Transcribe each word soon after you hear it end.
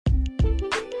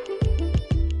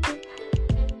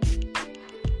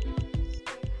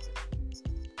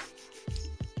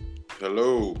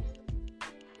Hello.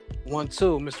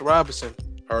 1-2, Mr. Robinson.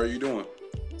 How are you doing?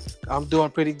 I'm doing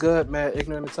pretty good, man.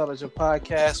 Ignorant Intelligent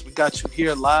Podcast. We got you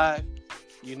here live.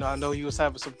 I know you was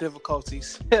having some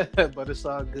difficulties, but it's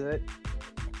all good.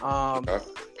 Yeah.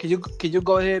 Can you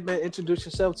go ahead, man? Introduce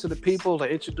yourself to the people, or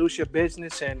introduce your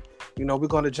business, and we're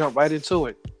going to jump right into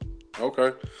it.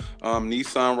 Okay.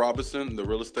 Nissan Robinson, the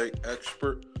real estate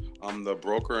expert. I'm the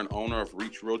broker and owner of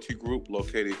Reach Realty Group,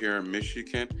 located here in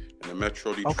Michigan in the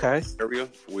Metro Detroit area.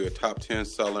 We're a top 10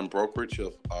 selling brokerage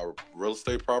of our real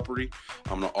estate property.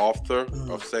 I'm the author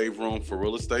of Save Room for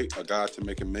Real Estate, a guide to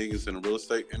making millions in the real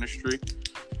estate industry.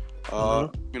 I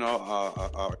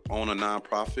own a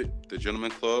nonprofit, the Gentleman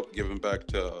Club, giving back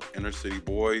to inner city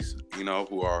boys,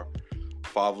 who are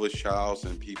fatherless childs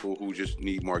and people who just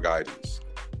need more guidance.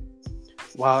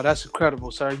 Wow, that's incredible,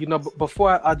 sir.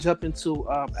 Before I jump into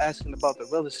asking about the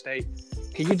real estate,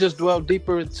 can you just dwell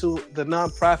deeper into the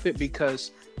nonprofit?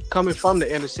 Because coming from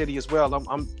the inner city as well,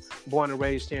 I'm born and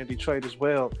raised here in Detroit as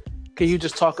well. Can you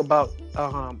just talk about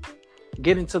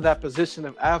getting to that position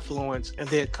of affluence and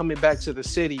then coming back to the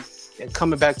city and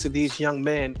coming back to these young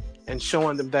men and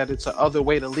showing them that it's another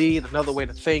way to lead, another way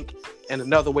to think, and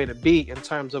another way to be in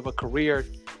terms of a career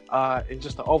and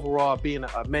just the overall being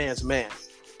a man's man?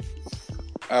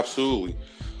 Absolutely.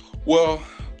 Well,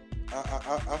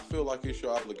 I feel like it's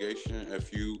your obligation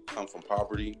if you come from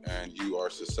poverty and you are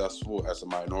successful as a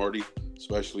minority,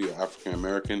 especially an African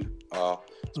American,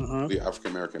 the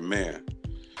African American man,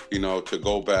 to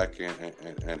go back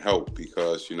and help,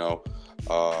 because a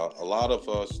lot of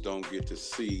us don't get to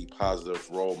see positive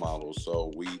role models.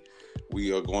 So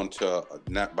we are going to,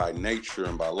 not by nature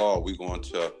and by law, we're going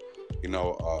to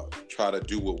try to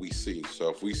do what we see. So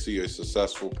if we see a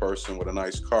successful person with a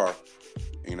nice car,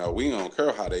 we don't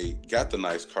care how they got the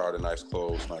nice car, the nice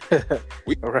clothes.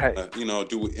 We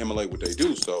emulate what they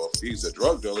do. So if he's a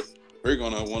drug dealer, we're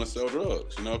going to want to sell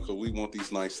drugs, because we want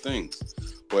these nice things.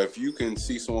 But if you can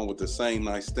see someone with the same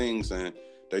nice things and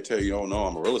they tell you, oh no,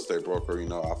 I'm a real estate broker,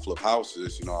 I flip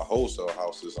houses, I wholesale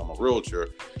houses, I'm a realtor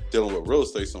dealing with real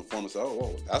estate, some form, and say, oh,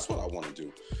 well, that's what I want to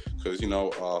do. Because,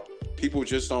 people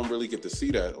just don't really get to see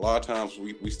that. A lot of times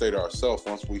we stay to ourselves.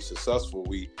 Once we're successful,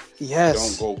 we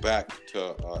don't go back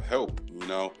to help,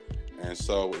 And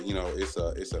so,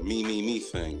 it's a me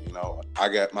thing. I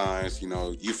got mine,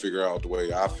 you figure out the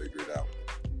way I figure it out.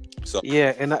 So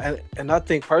yeah, and I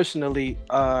think personally,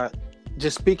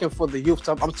 just speaking for the youth,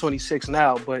 I'm 26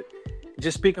 now, but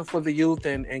just speaking for the youth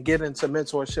and getting into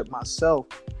mentorship myself,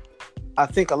 I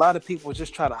think a lot of people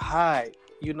just try to hide.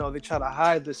 They try to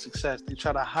hide the success. They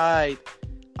try to hide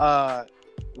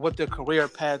what their career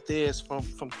path is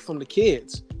from the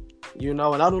kids. And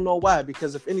I don't know why,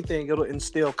 because if anything, it'll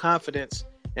instill confidence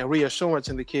and reassurance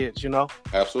in the kids.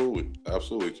 Absolutely, I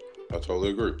totally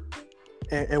agree.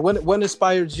 And what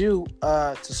inspired you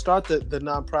to start the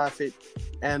nonprofit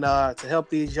and to help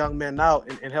these young men out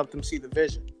and help them see the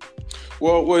vision?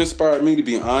 Well, what inspired me, to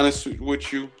be honest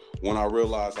with you, when I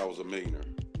realized I was a millionaire.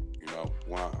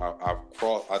 When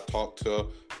I talked to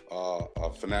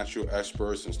financial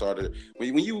experts and started.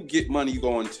 When you get money, you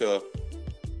go into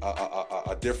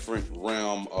a different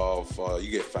realm of.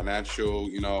 You get financial,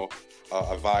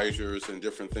 advisors and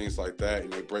different things like that,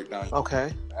 and they break down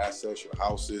your assets, your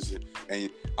houses, and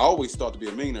I always thought to be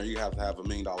a millionaire, you have to have $1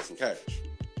 million in cash.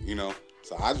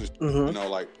 So I just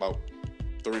like about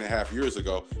 3.5 years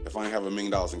ago, if I didn't have $1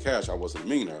 million in cash, I wasn't a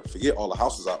millionaire. Forget all the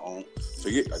houses I own.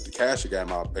 Forget the cash I got in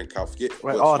my bank account. Forget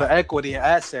all the equity and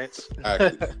assets.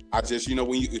 Exactly. I just, when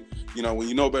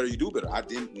you know better, you do better. I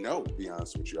didn't know, to be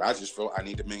honest with you. I just felt I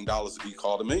need $1 million to be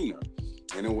called a millionaire.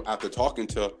 And then after talking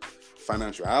to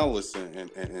financial analysts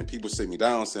and people sit me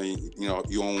down saying,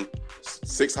 you own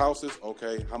 6 houses.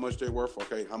 Okay. How much they worth?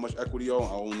 Okay. How much equity you own?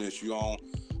 I own this. You own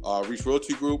Reach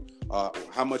Realty Group.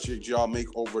 How much did y'all make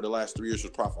over the last 3 years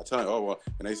of profit? I tell you, oh, well,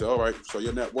 and they say, all right, so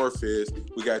your net worth is,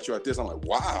 we got you at this. I'm like,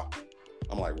 wow.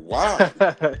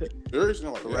 Seriously?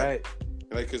 I'm like, yeah. Right.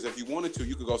 Because if you wanted to,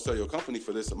 you could go sell your company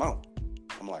for this amount.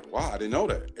 I'm like, wow, I didn't know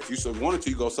that. If you wanted to,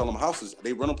 you go sell them houses.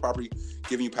 They rent a property,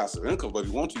 giving you passive income. But if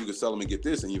you want to, you can sell them and get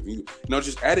this. And you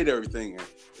just added everything.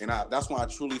 And that's when I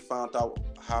truly found out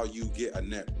how you get a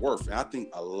net worth. And I think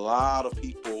a lot of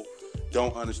people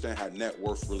don't understand how net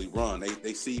worth really run.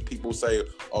 They see people say,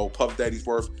 oh, Puff Daddy's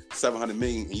worth $700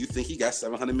 million, and you think he got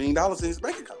 $700 million in his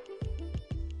bank account.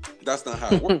 That's not how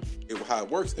it works. How it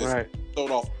works is he sold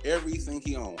off everything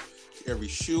he owned. Every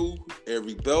shoe,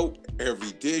 every belt,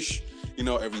 every dish,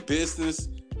 every business,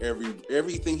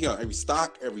 everything he owned, every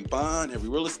stock, every bond, every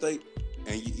real estate.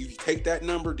 And you take that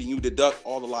number, then you deduct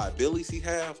all the liabilities he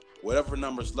have. Whatever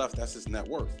number's left, that's his net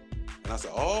worth. And I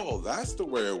said, oh, that's the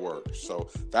way it works. So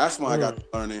that's when I got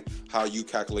learning how you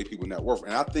calculate people's net worth.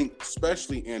 And I think,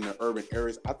 especially in the urban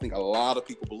areas, I think a lot of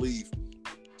people believe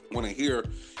when they hear,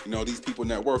 these people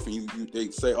net worth, and they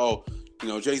say, oh,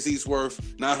 Jay-Z's worth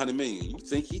 $900 million. You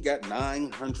think he got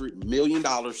 $900 million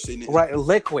sitting in right?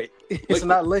 Liquid. It's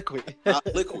not liquid. Not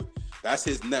liquid. That's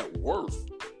his net worth.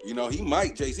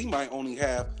 Jay-Z might only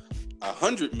have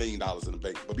 $100 million in the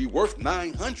bank, but be worth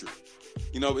 900.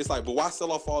 It's like, but why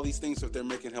sell off all these things if they're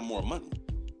making him more money?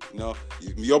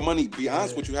 Your money, be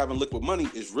honest with you, having liquid money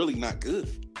is really not good.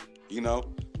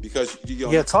 Because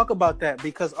talk about that,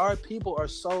 because our people are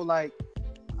so like,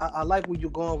 I like where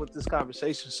you're going with this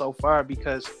conversation so far,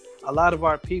 because a lot of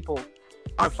our people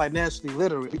aren't financially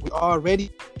literate. We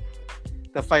already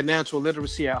the financial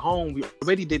literacy at home. We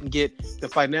already didn't get the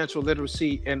financial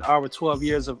literacy in our 12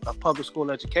 years of public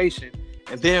school education.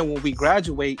 And then when we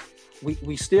graduate,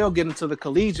 we still get into the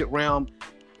collegiate realm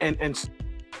and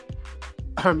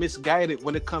are misguided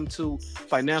when it comes to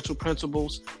financial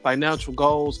principles, financial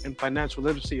goals, and financial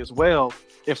literacy as well.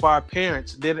 If our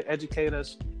parents didn't educate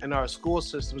us and our school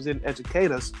systems didn't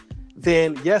educate us,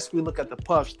 then yes, we look at the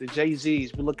Puffs, the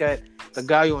Jay-Z's, we look at the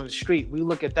guy on the street, we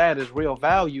look at that as real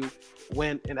value,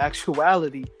 when in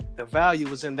actuality, the value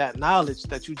is in that knowledge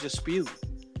that you just spewed,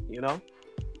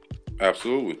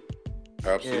 Absolutely.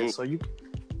 Yeah, so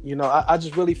I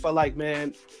just really felt like,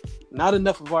 man, not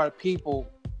enough of our people,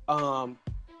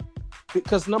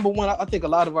 because number one, I think a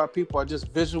lot of our people are just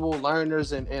visual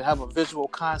learners and have a visual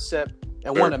concept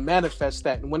and want to manifest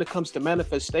that. And when it comes to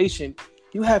manifestation,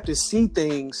 you have to see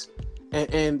things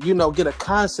and get a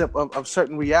concept of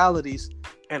certain realities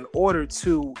in order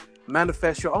to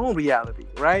manifest your own reality,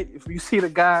 right? If you see the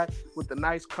guy with the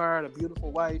nice car and a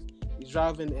beautiful wife, he's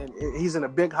driving and he's in a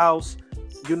big house,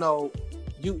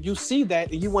 you see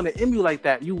that and you want to emulate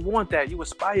that. You want that. You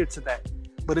aspire to that.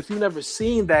 But if you never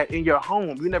seen that in your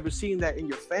home, you never seen that in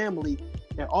your family,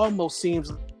 it almost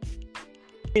seems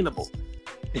unattainable.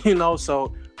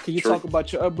 So can you talk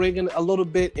about your upbringing a little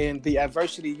bit and the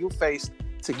adversity you faced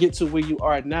to get to where you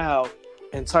are now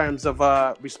in terms of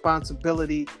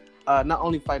responsibility, not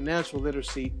only financial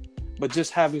literacy, but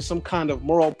just having some kind of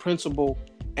moral principle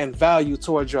and value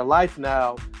towards your life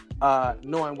now,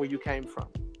 knowing where you came from?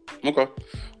 Okay.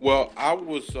 Well, I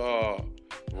was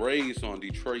raised on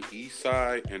Detroit East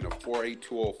Side in the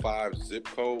 48205 zip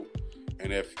code.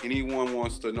 And if anyone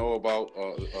wants to know about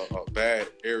a bad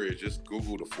area, just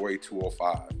Google the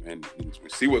 48205 and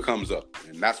see what comes up.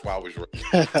 And that's why I was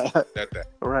raised. that.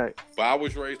 Right. But I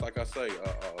was raised, like I say,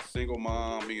 a single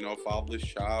mom, fatherless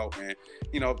child. And,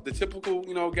 the typical,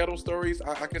 ghetto stories,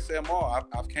 I can say them all.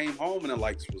 I've came home and the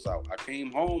lights was out. I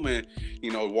came home and,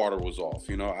 water was off.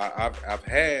 I've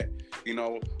had,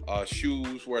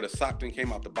 shoes where the sock didn't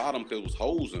came out the bottom because it was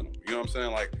holes in them. You know what I'm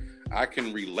saying? Like, I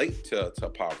can relate to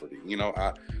poverty.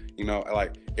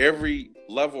 Like every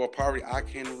level of poverty I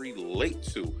can relate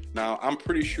to. Now, I'm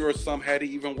pretty sure some had it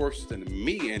even worse than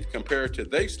me. And compared to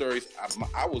their stories,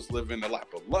 I was living a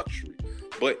life of luxury.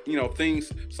 But,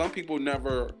 some people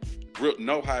never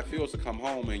know how it feels to come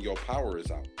home and your power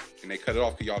is out. And they cut it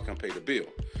off because y'all can't pay the bill.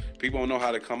 People don't know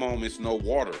how to come home. It's no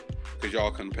water because y'all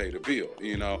couldn't pay the bill.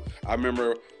 I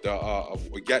remember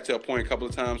we got to a point a couple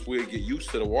of times we'd get used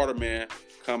to the waterman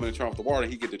coming and turn off the water.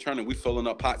 He get to turning. We filling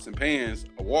up pots and pans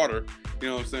of water. You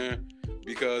know what I'm saying?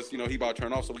 Because he about to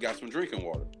turn off, so we got some drinking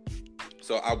water.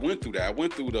 So I went through that. I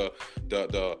went through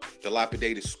the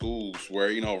dilapidated schools where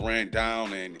ran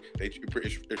down, and it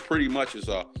pretty much is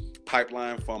a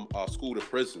pipeline from school to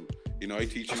prison. They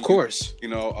teach you, of course,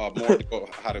 more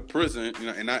how to prison,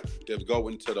 and not to go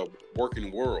into the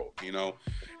working world,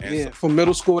 And from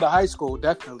middle school to high school,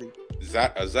 definitely.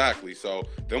 Exactly. So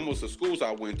them was the schools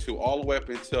I went to all the way up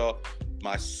until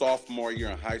my sophomore year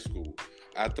in high school.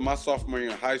 After my sophomore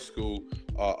year in high school,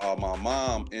 my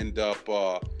mom ended up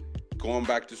going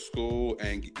back to school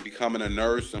and becoming a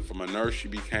nurse. And from a nurse, she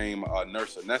became a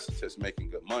nurse anesthetist, making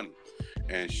good money.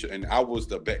 And I was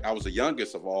the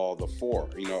youngest of all the four,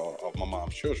 of my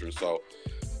mom's children. So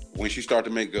when she started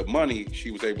to make good money,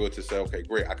 she was able to say, okay,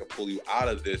 great, I could pull you out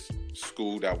of this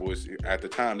school that was, at the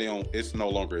time, it's no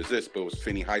longer exists, but it was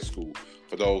Finney High School.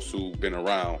 For those who've been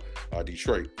around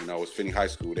Detroit, it was Finney High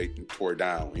School. They tore it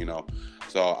down,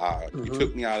 So she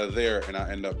took me out of there, and I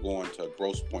ended up going to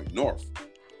Grosse Pointe North.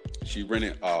 She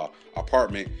rented an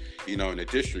apartment, in the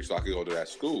district, so I could go to that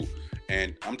school.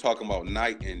 And I'm talking about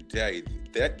night and day.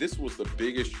 This was the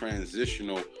biggest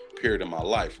transitional period of my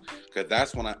life, because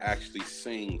that's when I actually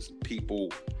seen people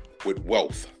with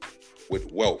wealth.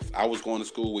 with wealth. I was going to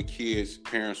school with kids,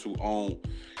 parents who own,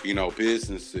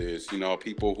 businesses,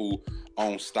 people who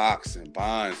own stocks and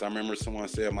bonds. I remember someone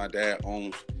said my dad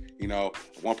owns,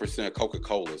 1% of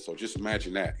Coca-Cola. So just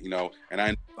imagine that, and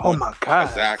I. Oh my God.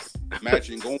 Exactly.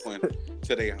 Imagine going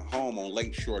to their home on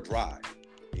Lakeshore Drive.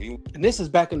 And this is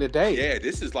back in the day. Yeah,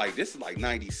 this is like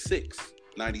 96,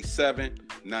 97,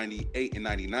 98, and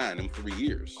 99, them 3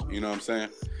 years. You know what I'm saying?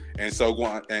 And so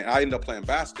and I ended up playing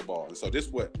basketball. And so this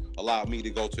what allowed me to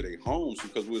go to their homes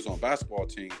because we was on basketball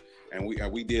team and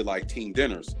we did like team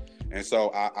dinners. And so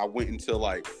I went into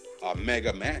like a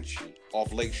mega mansion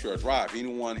off Lakeshore Drive.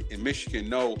 Anyone in Michigan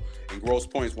know in Grosse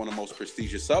Pointe is one of the most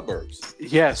prestigious suburbs.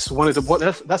 Yes,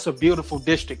 that's a beautiful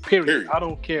district, period. I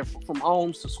don't care from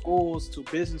homes to schools to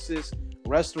businesses,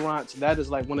 restaurants. That is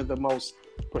like one of the most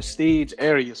prestige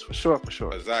areas for sure.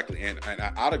 Exactly. And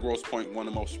out of Grosse Pointe, one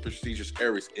of the most prestigious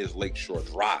areas is Lakeshore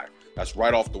Drive. That's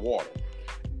right off the water.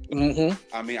 Mm-hmm.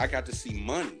 I mean, I got to see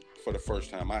money for the first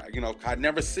time. I'd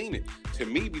never seen it. To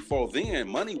me, before then,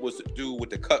 money was to do with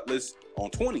the Cutlass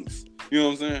on 20s. You know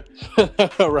what I'm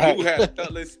saying? Right. You had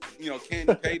Cutlass,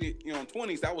 candy painted, on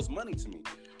 20s. That was money to me.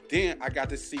 Then I got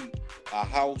to see a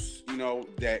house,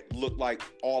 that looked like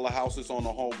all the houses on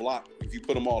the whole block. If you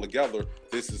put them all together,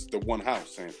 this is the one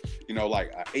house. And,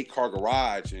 like an 8-car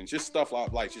garage and just stuff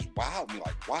like just wowed me.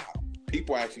 Like, wow,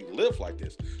 people actually live like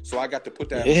this. So I got to put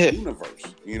that in the universe,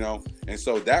 And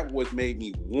so that what made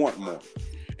me want more.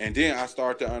 And then I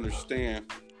started to understand,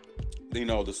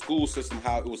 the school system,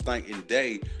 how it was night and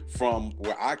day from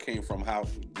where I came from, how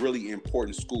really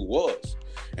important school was.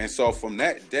 And so from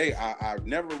that day, I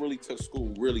never really took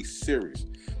school really serious,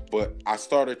 but I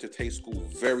started to take school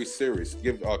very serious.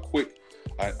 Give a quick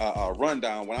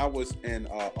rundown. When I was in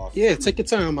take your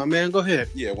time, my man. Go ahead.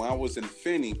 Yeah, when I was in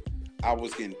Finney, I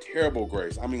was getting terrible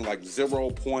grades. I mean, like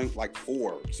 0.4,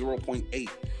 0.8.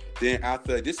 Then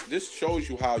after this shows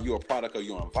you how you're a product of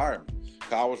your environment.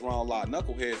 Cause I was around a lot of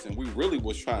knuckleheads, and we really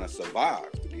was trying to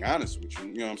survive. To be honest with you,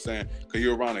 you know what I'm saying? Cause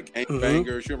you're around the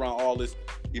gangbangers, you're around all this,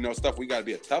 stuff. We got to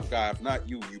be a tough guy. If not,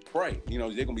 you pray. They're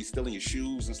gonna be stealing your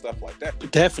shoes and stuff like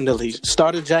that. Definitely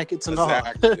starter jackets and all.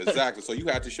 Exactly. So you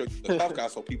had to show you the tough guy,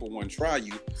 so people wouldn't try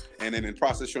you. And then in the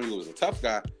process showing you was a tough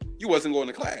guy, you wasn't going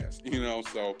to class.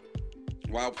 So.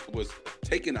 While I was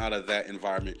taken out of that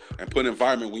environment and put in an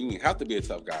environment where you didn't have to be a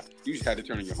tough guy, you just had to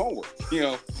turn in your homework,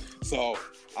 So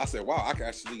I said, wow, I can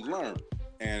actually learn.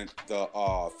 And the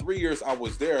 3 years I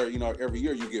was there, every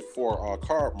year you get 4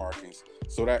 card markings.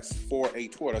 So that's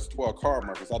 4A12, that's 12 card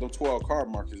markings. Out of 12 card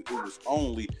markings, it was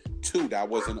only 2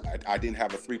 that I didn't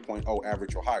have a 3.0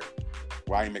 average or higher,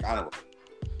 where I didn't make honor roll.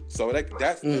 So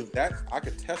that's I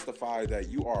could testify that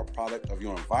you are a product of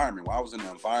your environment. When I was in an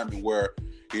environment where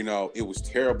it was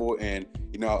terrible, and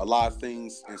a lot of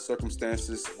things and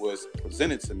circumstances was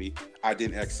presented to me, I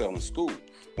didn't excel in school.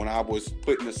 When I was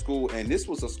put in a school, and this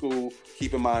was a school,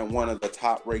 keep in mind, one of the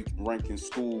top ranking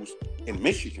schools in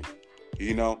Michigan,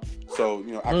 so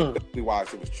I could definitely why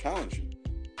it was challenging.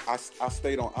 I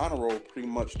stayed on honor roll pretty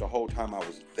much the whole time I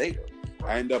was there.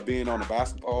 I ended up being on the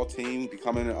basketball team,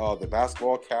 becoming the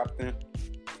basketball captain,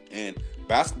 and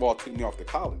basketball took me off to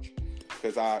college.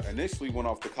 Because I initially went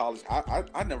off to college.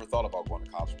 I never thought about going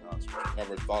to college, to be honest with you.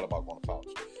 Never thought about going to college.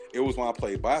 It was when I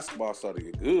played basketball, I started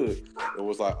to get good. It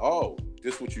was like, oh,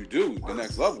 this is what you do. The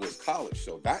next level is college.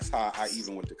 So that's how I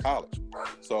even went to college.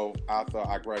 So after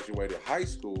I graduated high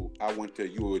school, I went to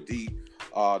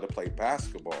UOD to play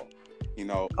basketball.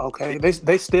 Okay,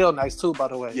 they still nice too, by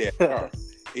the way. Yeah.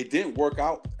 It didn't work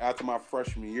out after my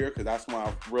freshman year, because that's when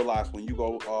I realized when you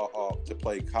go to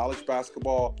play college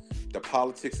basketball, the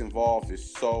politics involved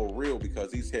is so real,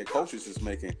 because these head coaches is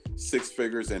making 6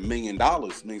 figures and millions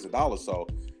of dollars. So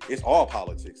it's all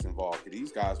politics involved.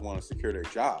 These guys want to secure their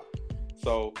job.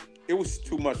 So it was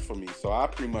too much for me. So I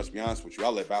pretty much, to be honest with you, I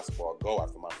let basketball go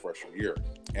after my freshman year.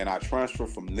 And I transferred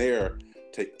from there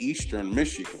to Eastern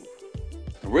Michigan.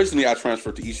 Originally, I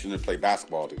transferred to Eastern to play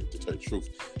basketball, to tell you the truth,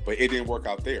 but it didn't work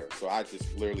out there. So I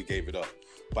just literally gave it up.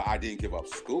 But I didn't give up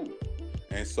school.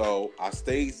 And so I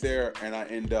stayed there, and I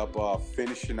ended up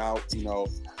finishing out,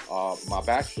 my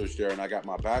bachelor's there. And I got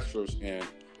my bachelor's in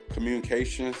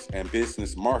communications and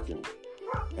business marketing.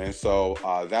 And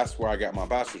so that's where I got my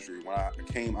bachelor's degree. When I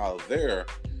came out of there,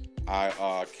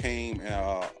 I came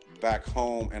back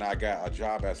home, and I got a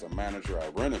job as a manager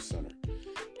at Rent-A-Center.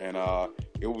 And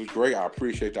it was great. I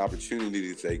appreciate the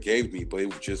opportunity that they gave me, but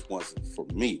it just wasn't for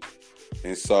me.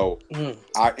 And so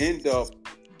I ended up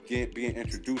being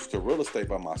introduced to real estate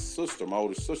by my sister, my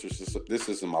older sister. This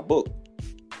is in my book.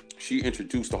 She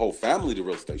introduced the whole family to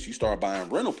real estate. She started buying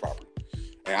rental property.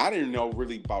 And I didn't know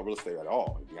really about real estate at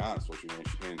all, to be honest with you.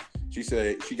 And She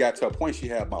said she got to a point she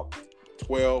had about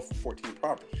 12, 14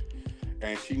 properties.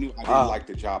 And she knew I didn't like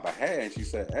the job I had. And she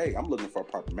said, hey, I'm looking for a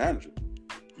property manager.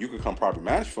 You could come property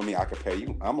manager for me. I could pay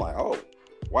you. I'm like, oh,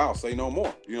 wow, say no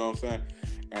more. You know what I'm saying?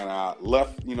 And I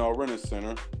left, a rental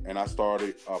center, and I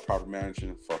started property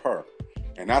managing for her.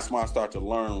 And that's when I started to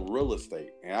learn real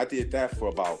estate. And I did that for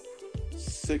about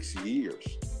 6 years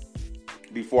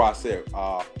before I said,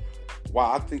 wow,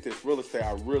 I think this real estate,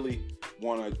 I really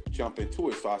want to jump into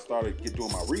it. So I started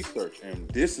doing my research. And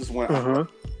this is when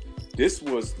this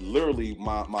was literally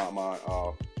my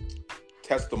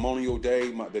testimonial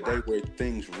day, the day where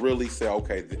things really say,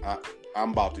 okay,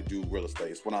 I'm about to do real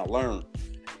estate. It's when I learned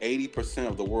 80%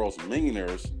 of the world's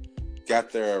millionaires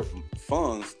got their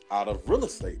funds out of real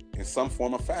estate in some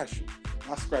form or fashion.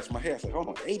 I scratched my head. I said, hold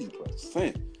on,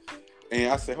 80%.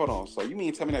 And I said, hold on. So you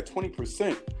mean tell me that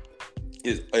 20%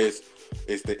 is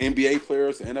the NBA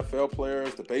players, the NFL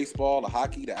players, the baseball, the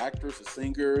hockey, the actors, the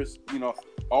singers,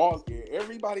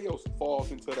 everybody else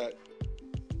falls into that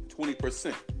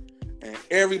 20%. And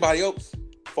everybody else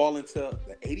fall into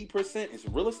the 80% is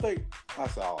real estate. I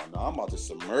said, oh no, I'm about to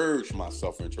submerge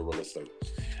myself into real estate.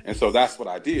 And so that's what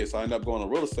I did. So I ended up going to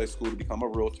real estate school to become a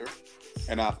realtor.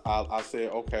 And I said,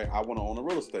 okay, I want to own a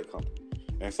real estate company.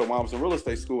 And so when I was in real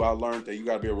estate school, I learned that you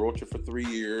got to be a realtor for 3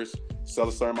 years, sell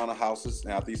a certain amount of houses.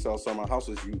 And after you sell a certain amount of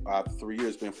houses, after 3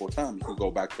 years being full time, you can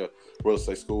go back to real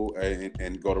estate school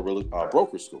and go to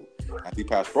broker school. After you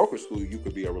pass broker school, you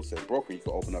could be a real estate broker. You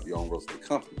could open up your own real estate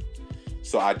company.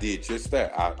 So I did just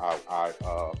that. I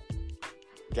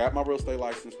got my real estate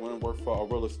license, went and worked for a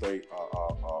real estate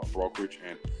brokerage,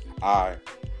 and I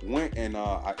went and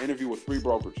I interviewed with 3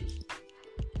 brokerages.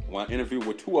 When I interviewed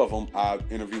with 2 of them, I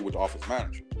interviewed with the office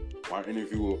manager. When I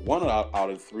interviewed with 1 out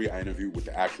of 3, I interviewed with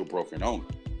the actual broker and owner.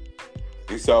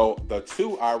 And so the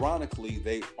 2, ironically,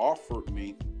 they offered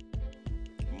me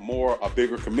a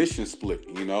bigger commission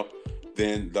split,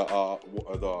 than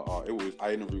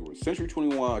I interviewed with Century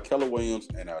 21, Keller Williams,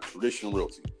 and Traditional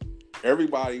Realty.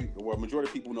 Majority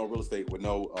of people who know real estate would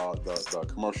know the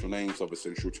commercial names of a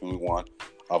Century 21,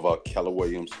 of Keller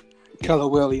Williams. Keller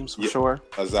Williams, for sure.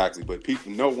 Exactly. But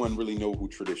no one really knew who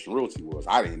Traditional Realty was.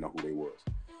 I didn't know who they was.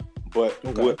 But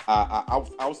what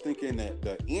I was thinking that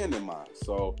the end in mind.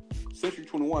 So Century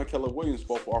 21, Keller Williams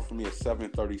both offered me a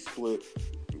 70-30 split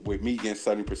with me getting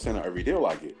 70% of every deal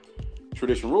I get.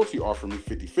 Traditional Realty offered me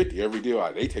 50-50. Every deal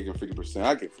they taking 50%,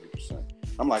 I get 50%.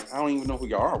 I'm like, I don't even know who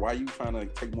y'all are. Why are you trying to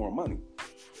take more money?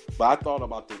 But I thought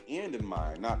about the end in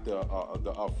mind, not the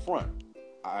upfront.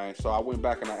 So I went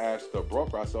back and I asked the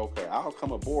broker, I said, okay, I'll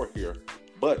come aboard here,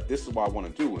 but this is what I want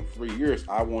to do. In 3 years,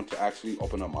 I want to actually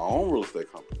open up my own real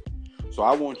estate company. So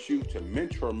I want you to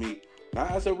mentor me, not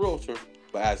as a realtor,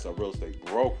 but as a real estate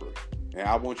broker. And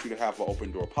I want you to have an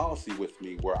open door policy with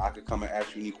me where I could come and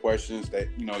ask you any questions that,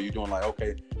 you're doing, like,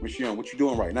 okay, Michelle, what you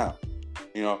doing right now?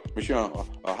 Michelle,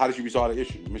 how did you resolve the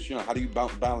issue? Michelle, how do you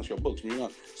balance your books?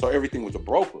 So everything was a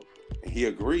broker, and he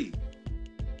agreed.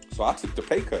 So I took the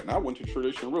pay cut and I went to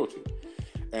Traditional Realty.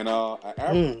 And an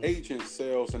average agent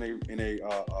sells in a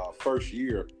first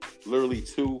year, literally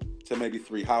 2 to maybe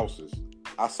 3 houses.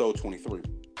 I sold 23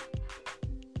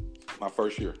 my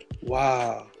first year.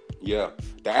 Wow. Yeah.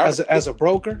 As a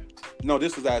broker? No,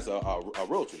 this was as a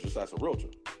realtor, just as a realtor.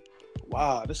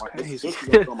 Wow, that's crazy. This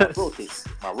was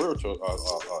my realtor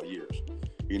years.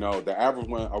 The average,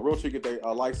 when a realtor get their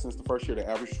license the first year, the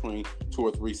average between 2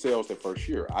 or 3 sales the first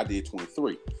year. I did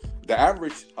 23. The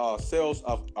average sales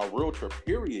of a realtor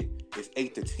period is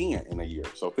 8 to 10 in a year.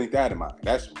 So think that in mind.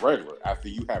 That's regular. After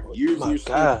you have years and years,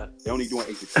 they're only doing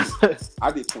 8 to 10.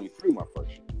 I did 23 my first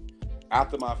year.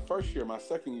 After my first year, my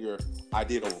second year, I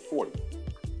did over 40.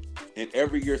 And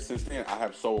every year since then, I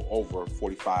have sold over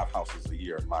 45 houses a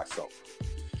year myself.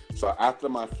 So after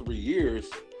my 3 years,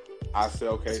 I said,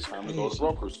 okay, it's time to go to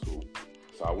broker school.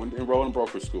 So I went and enrolled in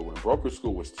broker school. And broker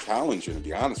school was challenging, to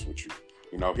be honest with you.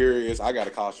 Here it is. I got a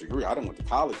college degree. I done went to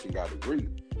college and got a degree.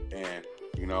 And,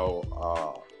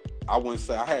 I wouldn't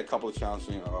say I had a couple of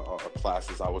challenging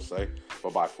classes, I would say.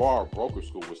 But by far, broker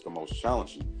school was the most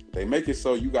challenging. They make it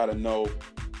so you got to know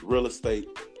real estate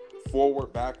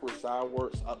forward, backwards,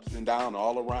 sideways, ups and down,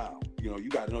 all around. You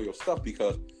got to know your stuff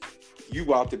because you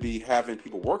about to be having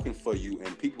people working for you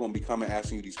and people going to be coming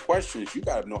asking you these questions. You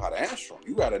got to know how to answer them.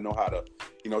 You got to know how to,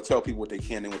 tell people what they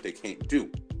can and what they can't do.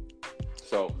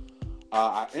 So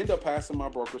I ended up passing my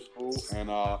broker school and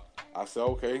I said,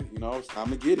 okay, it's time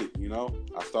to get it.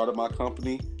 I started my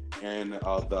company in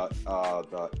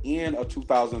the end of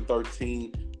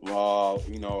 2013,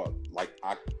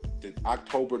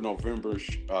 October, November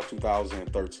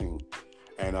 2013.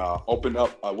 And opened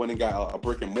up, I went and got a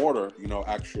brick and mortar,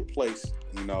 actual place,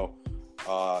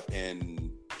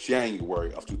 in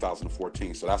January of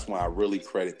 2014. So that's when I really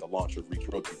credit the launch of Reach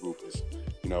Realty Group is,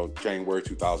 January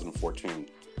 2014.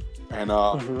 And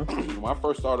when I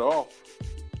first started off,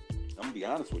 I'm gonna be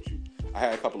honest with you, I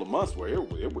had a couple of months where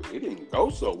it didn't go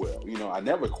so well. I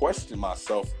never questioned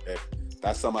myself if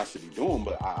that's something I should be doing,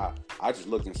 but I just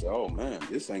looked and said, oh man,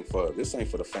 this ain't for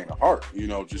the faint of heart.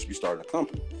 Just be starting a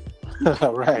company.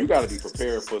 Right. You got to be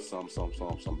prepared for some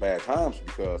bad times,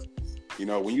 because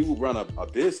when you run a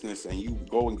business and you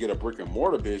go and get a brick and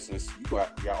mortar business, you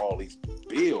got all these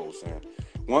bills. And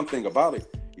one thing about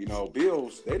it,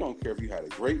 bills, they don't care if you had a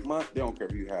great month, they don't care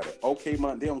if you had an okay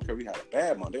month, they don't care if you had a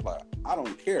bad month. They're like, I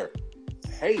don't care.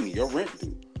 Hey, your rent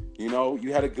due.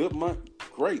 You had a good month,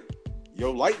 great.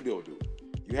 Your light bill due.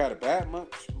 You had a bad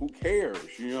month, who cares?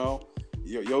 Your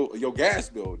gas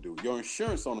bill due. Your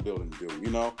insurance on the building due.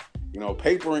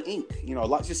 Paper and ink.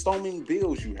 Just so many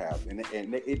bills you have, and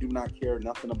they do not care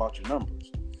nothing about your numbers.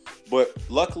 But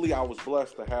luckily, I was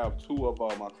blessed to have two of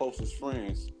my closest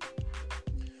friends.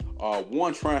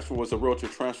 One transfer was a realtor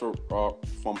transfer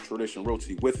from Tradition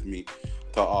Realty with me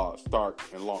to start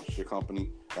and launch your company.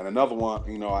 And another one,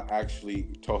 I actually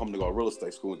told him to go to real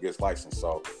estate school and get his license.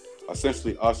 So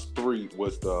essentially us three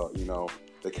was the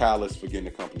catalyst for getting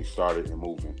the company started and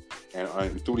moving. And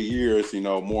through the years,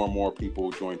 more and more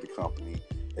people joined the company.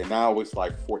 And now it's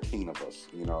like 14 of us,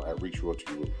 at Reach Realty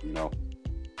Group,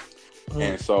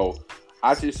 And so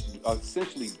I just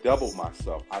essentially doubled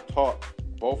myself. I taught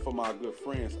both of my good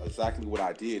friends exactly what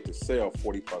I did to sell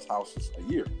 40 plus houses a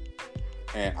year.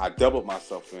 And I doubled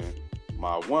myself in.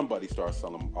 My one buddy started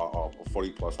selling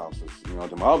 40 plus houses. Then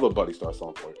my other buddy started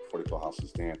selling 40 plus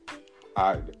houses. Then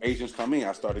the agents come in,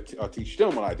 I started to teach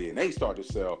them what I did. And they started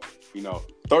to sell,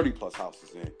 30 plus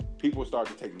houses. And people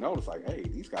started to take notice, like, hey,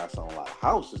 these guys selling a lot of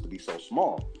houses to be so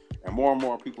small. And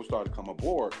more people started to come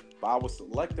aboard. But I was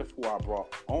selective who I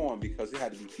brought on, because it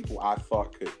had to be people I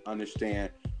thought could understand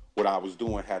what I was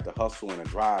doing, had the hustle and a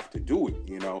drive to do it,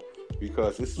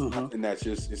 because it's something that's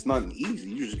it's nothing easy.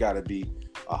 You just got to be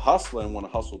a hustler and want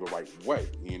to hustle the right way,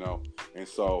 And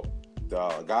so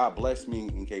God blessed me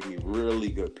and gave me really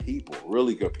good people.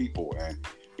 And,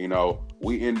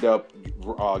 we end up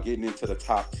getting into the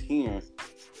top 10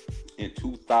 in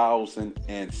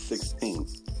 2016.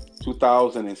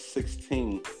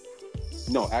 2017,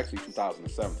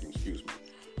 excuse me.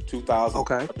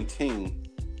 2017,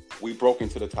 we broke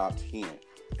into the top 10.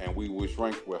 And we was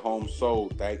ranked with homes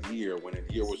sold that year. When the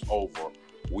year was over,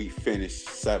 we finished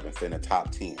 7th in the top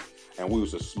 10. And we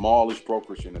was the smallest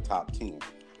brokerage in the top 10.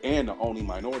 And the only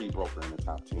minority broker in the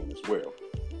top 10 as well.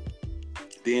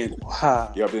 Then,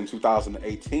 in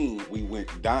 2018, we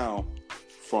went down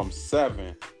from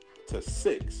 7 to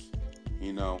 6,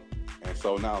 And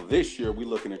so now this year, we're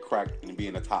looking at crack and be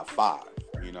in the top 5,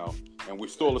 And we're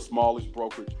still the smallest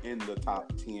brokerage in the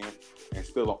top 10, and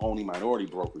still the only minority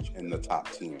brokerage in the top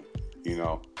 10,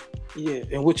 Yeah,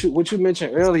 and what you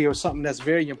mentioned earlier is something that's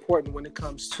very important when it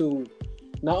comes to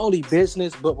not only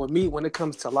business, but with me when it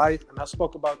comes to life. And I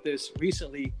spoke about this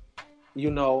recently.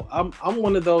 I'm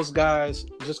one of those guys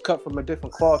just cut from a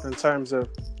different cloth in terms of,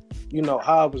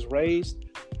 how I was raised.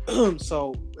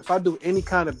 So if I do any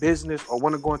kind of business or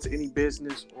want to go into any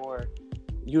business or,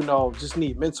 just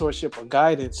need mentorship or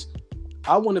guidance,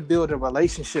 I want to build a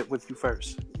relationship with you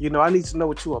first. I need to know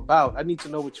what you're about. I need to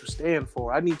know what you stand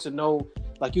for. I need to know,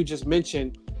 like you just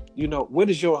mentioned, what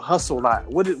is your hustle like?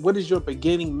 What is your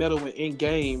beginning, middle, and end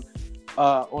game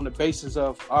on the basis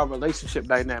of our relationship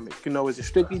dynamic? Is it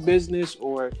strictly business,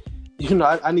 or,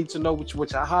 I need to know what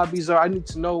your hobbies are. I need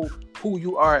to know who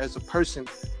you are as a person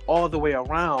all the way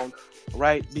around,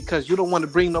 right? Because you don't want to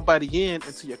bring nobody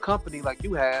into your company like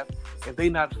you have if they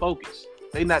not focused.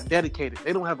 They not dedicated.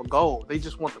 They don't have a goal. They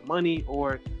just want the money,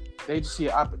 or they just see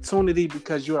an opportunity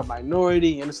because you're a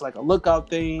minority and it's like a lookout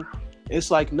thing.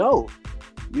 It's like, no,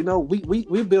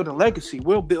 we build a legacy.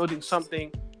 We're building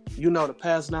something, to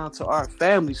pass down to our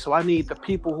family. So I need the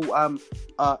people who I'm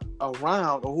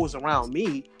around, or who's around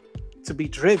me, to be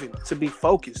driven, to be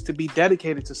focused, to be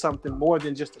dedicated to something more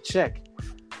than just a check.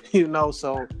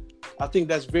 So I think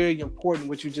that's very important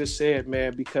what you just said,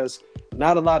 man, because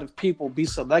not a lot of people be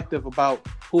selective about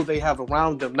who they have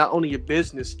around them, not only in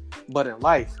business, but in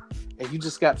life. And you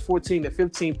just got 14 to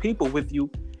 15 people with you,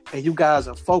 and you guys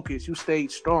are focused. You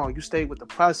stayed strong. You stayed with the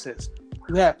process.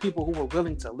 You had people who were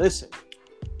willing to listen,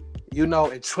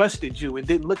 and trusted you, and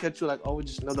didn't look at you like, oh, we're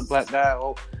just another black guy.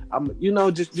 Oh, I'm,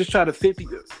 just try to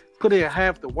put in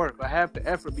half the work or half the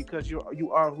effort, because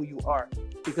you are who you are.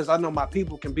 Because I know my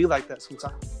people can be like that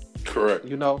sometimes. Correct.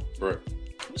 Correct.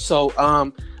 So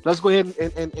let's go ahead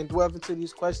and delve into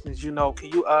these questions. You know, can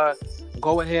you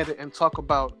go ahead and talk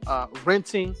about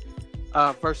renting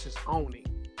versus owning?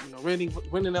 You know,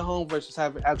 renting a home versus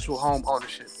having actual home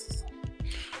ownership.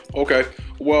 Okay.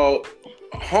 Well,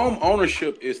 home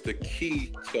ownership is the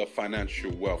key to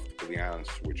financial wealth, to be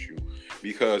honest with you.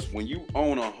 Because when you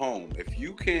own a home, if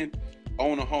you can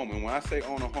own a home, and when I say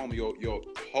own a home, your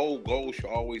whole goal should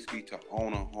always be to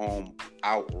own a home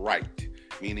outright,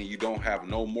 meaning you don't have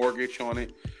no mortgage on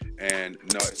it, and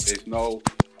there's no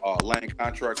land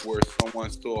contract where someone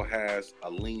still has a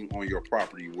lien on your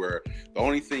property, where the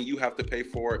only thing you have to pay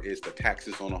for is the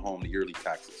taxes on the home, the yearly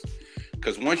taxes.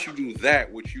 Because once you do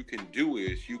that, what you can do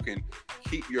is you can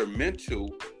keep your mental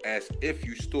as if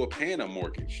you're still paying a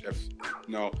mortgage.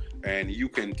 And you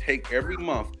can take every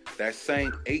month that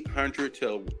same $800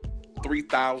 to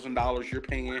 $3,000 you're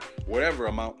paying, whatever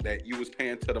amount that you was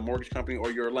paying to the mortgage company or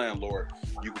your landlord.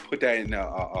 You can put that in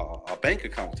a bank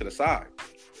account to the side,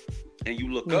 and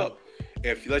you look up.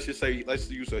 If let's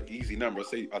use an easy number,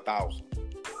 say 1,000.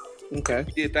 Okay. If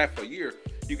you did that for a year,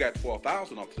 you got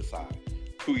 12,000 off to the side.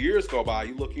 2 years go by,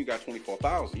 you got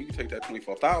 24,000. You can take that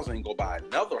 24,000 and go buy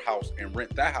another house and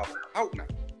rent that house out now.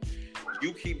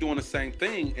 You keep doing the same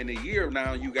thing in a year.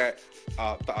 Now you got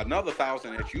another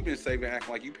 1,000 that you've been saving,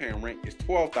 acting like you paying rent is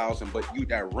 12,000. But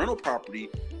that rental property,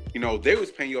 they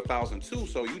was paying you 1,000 too,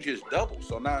 so you just double.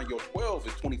 So now your 12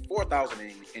 is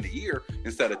 24,000 in a year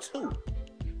instead of 2.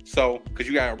 So because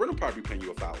you got a rental property paying you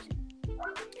 1,000.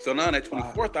 So now that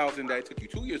 24,000 that took you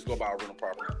 2 years to go buy a rental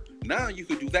property, now you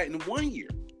could do that in 1 year,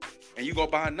 and you go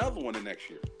buy another one the next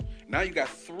year. Now you got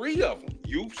 3 of them.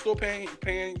 You still paying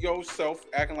yourself,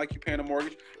 acting like you're paying a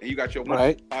mortgage, and you got your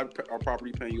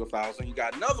property paying you 1,000. You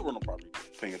got another rental property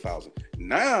paying 1,000.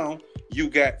 Now you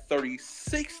got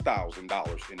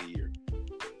 $36,000 in a year.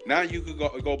 Now you could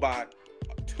go buy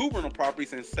 2 rental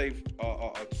properties and save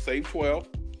 12,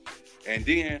 and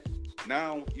then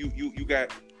now you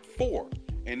got 4.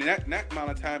 And in that amount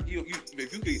of time, if you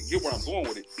can get where I'm going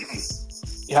with it.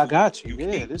 Yeah, I got you.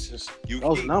 This is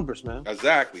those numbers, man.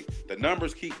 Exactly. The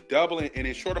numbers keep doubling, and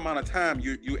in short amount of time,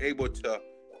 you're able to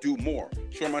do more.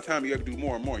 Short amount of time, you're able to do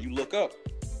more and more. You look up,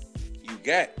 you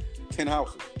got 10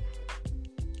 houses,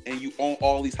 and you own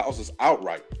all these houses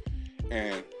outright.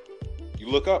 And you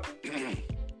look up,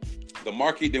 the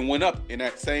market then went up in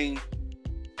that same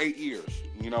 8 years.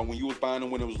 When you was buying them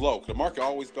when it was low. The market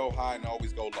always go high and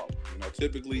always go low.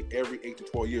 Typically every 8 to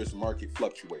 12 years, the market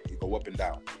fluctuates. It go up and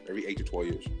down every 8 to 12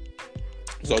 years.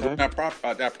 So during that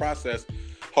process,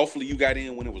 hopefully you got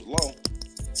in when it was low.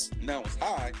 Now it's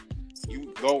high.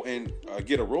 You go and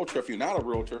get a realtor if you're not a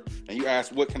realtor, and you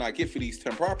ask, what can I get for these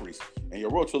 10 properties? And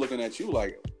your realtor looking at you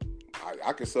like,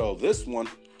 I can sell this one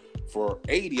for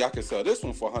 80, I can sell this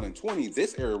one for 120.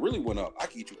 This area really went up. I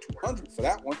can get you 200 for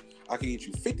that one. I can get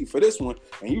you 50 for this one.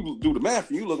 And you do the math,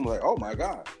 and you looking like, oh my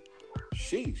God,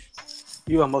 sheesh.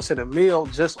 You almost hit a meal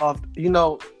just off.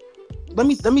 Let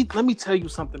me tell you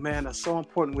something, man. That's so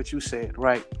important what you said,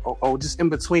 right? Or just in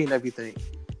between everything,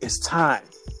 it's time,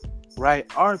 right?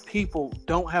 Our people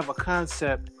don't have a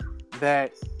concept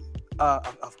that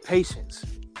of patience.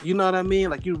 You know what I mean?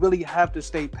 Like, you really have to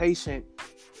stay patient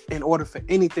in order for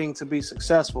anything to be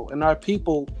successful. And our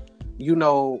people, I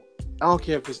don't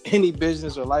care if it's any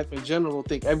business or life in general,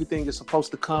 think everything is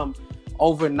supposed to come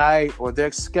overnight, or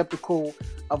they're skeptical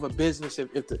of a business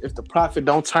if the profit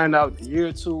don't turn out in a year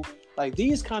or two. Like,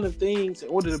 these kind of things, in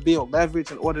order to build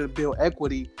leverage, in order to build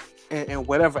equity and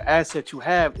whatever asset you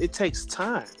have, it takes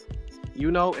time,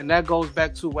 and that goes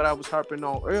back to what I was harping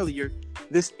on earlier.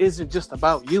 This isn't just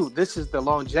about you. This is the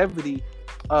longevity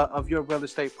of your real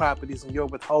estate properties and your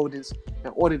withholdings,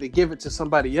 in order to give it to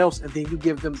somebody else, and then you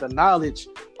give them the knowledge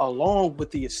along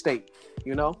with the estate,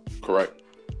 Correct.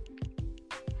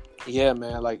 Yeah,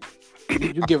 man. Like,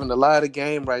 you're giving a lot of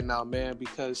game right now, man,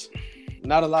 because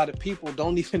not a lot of people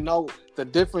don't even know the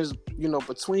difference,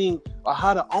 between or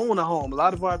how to own a home. A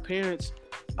lot of our parents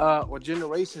or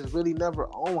generations really never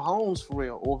own homes for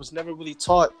real, or was never really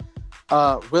taught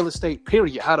real estate,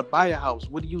 period. How to buy a house.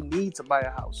 What do you need to buy a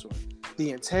house? Or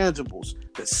the intangibles,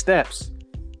 the steps,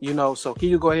 So can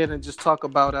you go ahead and just talk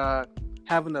about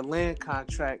having a land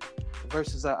contract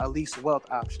versus a lease wealth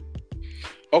option?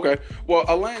 Okay. Well,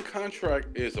 a land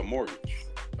contract is a mortgage.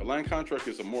 A land contract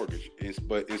is a mortgage.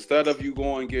 But instead of you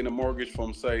going and getting a mortgage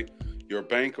from, say, your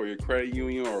bank or your credit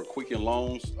union or Quicken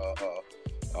Loans,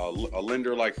 a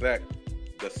lender like that,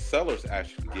 the seller's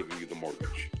actually giving you the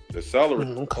mortgage. The seller,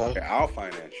 okay, I'll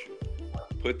finance you.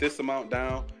 Put this amount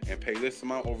down and pay this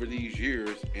amount over these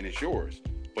years, and it's yours.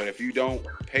 But if you don't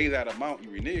pay that amount,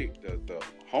 you renege. The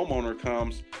homeowner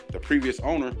comes, the previous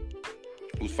owner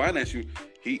who's financed you,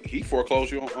 he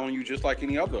foreclosed on you just like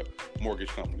any other mortgage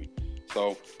company.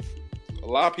 So a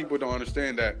lot of people don't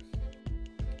understand that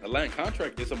a land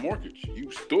contract is a mortgage.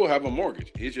 You still have a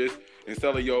mortgage. It's just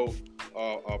instead of your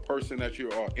a person that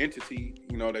you're entity,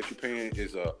 that you're paying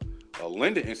is a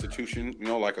lending institution,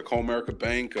 like a Comerica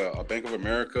Bank, a Bank of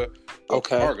America,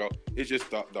 Fargo. It's just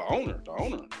the owner. The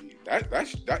owner.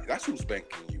 That's who's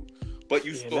banking you. But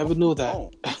you still never knew that.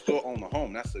 Home. You still own the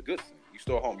home. That's a good thing. You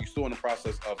still home. You're still in the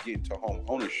process of getting to home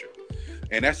ownership,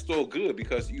 and that's still good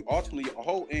because you ultimately your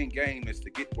whole end game is to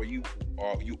get where you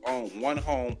own one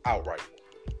home outright.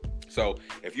 So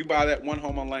if you buy that one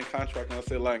home on land contract, and let's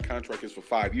say land contract is for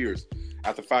 5 years,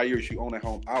 after 5 years you own that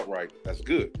home outright. That's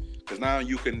good because now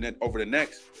you can over the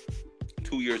next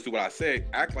 2 years do what I said,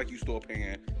 act like you still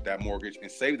paying that mortgage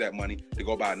and save that money to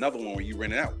go buy another one where you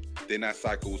rent it out. Then that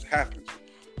cycle happens.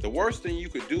 The worst thing you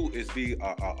could do is be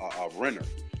a renter.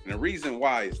 And the reason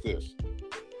why is this.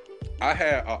 I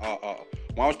had,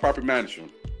 when I was property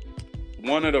managing,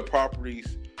 one of the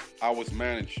properties I was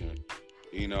managing,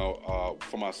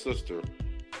 for my sister,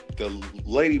 the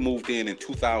lady moved in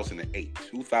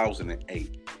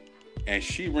 2008. And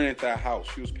she rented that house.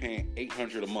 She was paying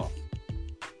 $800 a month.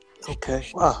 Okay.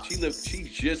 Wow. She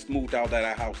just moved out of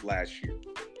that house last year.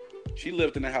 She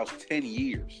lived in the house 10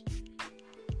 years.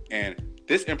 And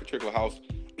this in particular house,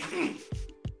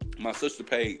 my sister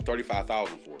paid $35,000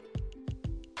 for it.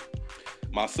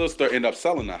 My sister ended up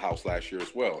selling the house last year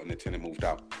as well, and the tenant moved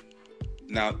out.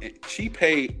 Now she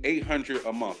paid $800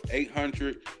 a month.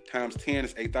 800 times 10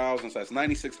 is 8,000, so that's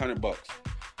 $9,600.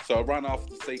 So run off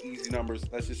to say easy numbers.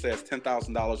 Let's just say it's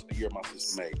 $10,000 a year my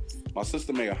sister made. My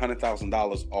sister made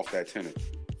 $100,000 off that tenant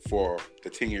for the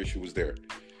 10 years she was there.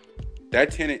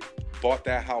 That tenant bought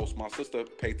that house. My sister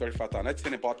paid $35,000. That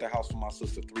tenant bought that house for my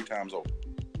sister 3 times over.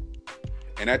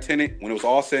 And that tenant, when it was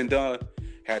all said and done,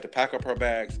 had to pack up her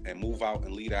bags and move out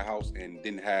and leave that house and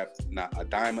didn't have not a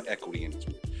dime of equity in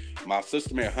it. My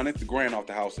sister made $100,000 off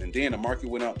the house, and then the market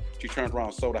went up. She turned around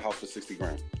and sold the house for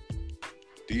 $60,000.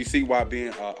 Do you see why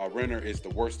being a renter is the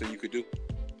worst thing you could do?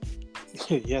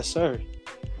 Yes, sir.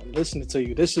 I'm listening to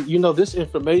you. This is, this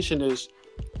information is.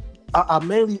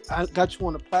 I got you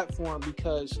on the platform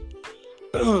because,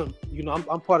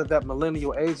 I'm part of that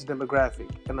millennial age demographic,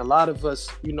 and a lot of us,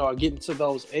 are getting to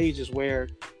those ages where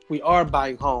we are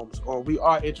buying homes, or we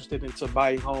are interested into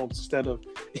buying homes instead of,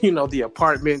 the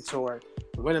apartments or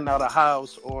renting out a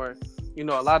house, or, a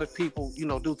lot of people,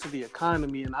 due to the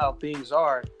economy and how things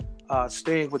are,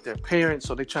 staying with their parents,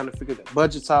 so they're trying to figure their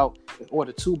budgets out in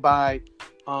order to buy.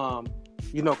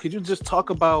 Could you just talk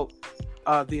about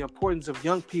the importance of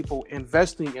young people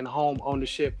investing in home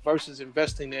ownership versus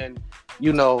investing in,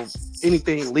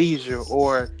 anything leisure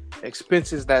or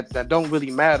expenses that don't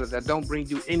really matter, that don't bring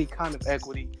you any kind of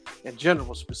equity in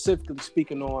general, specifically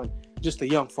speaking on just the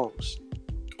young folks?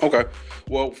 Okay.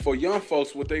 Well, for young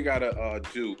folks, what they gotta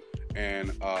do,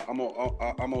 and I'm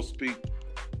gonna speak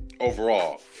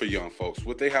overall for young folks.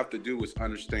 What they have to do is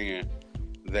understand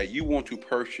that you want to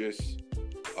purchase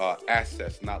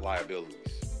assets, not liabilities.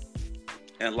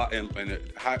 And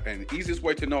the easiest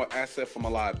way to know an asset from a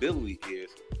liability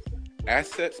is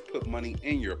assets put money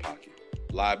in your pocket.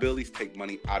 Liabilities take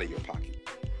money out of your pocket.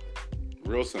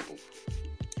 Real simple.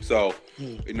 So,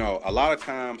 a lot of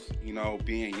times,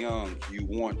 being young, you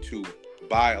want to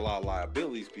buy a lot of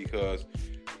liabilities because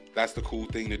that's the cool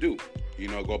thing to do.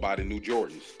 Go buy the new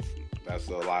Jordans. That's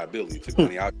a liability. It took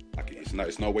money out of your pocket.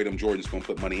 It's no way them Jordans going to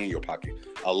put money in your pocket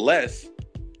unless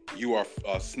you are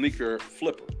a sneaker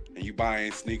flipper and you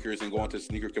buying sneakers and going to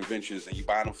sneaker conventions and you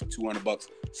buy them for $200,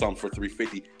 some for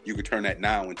 $350. You could turn that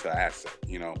now into an asset,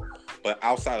 But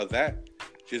outside of that,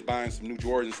 just buying some new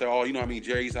Jordans and say, oh, how many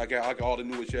J's I got all the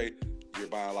newest J. You're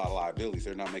buying a lot of liabilities.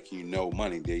 They're not making you no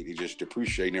money. They just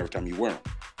depreciating every time you wear them.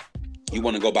 You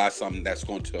want to go buy something that's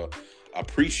going to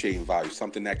appreciate in value,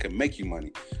 something that can make you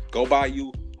money. Go buy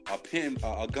you a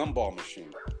gumball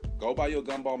machine. Go buy your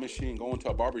gumball machine, go into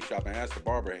a barbershop and ask the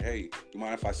barber, hey, you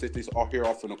mind if I sit this here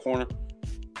off in the corner?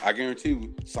 I guarantee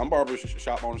you, some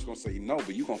barbershop owners going to say no,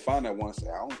 but you're going to find that one and say,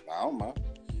 I don't mind.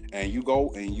 And you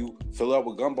go and you fill up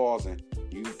with gumballs, and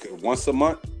you once a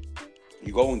month,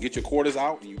 you go and get your quarters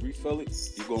out and you refill it.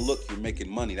 You're going to look, you're making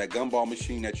money. That gumball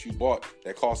machine that you bought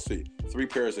that cost you 3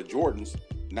 pairs of Jordans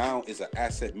now is an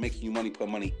asset making you money, put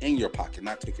money in your pocket,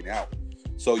 not taking it out.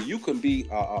 So you can be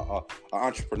an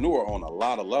entrepreneur on a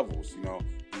lot of levels.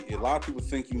 A lot of people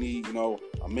think you need,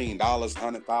 $1 million,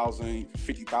 100,000,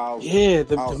 50,000. Yeah,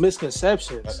 the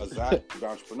misconceptions. Exactly. You're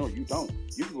an entrepreneur. You don't.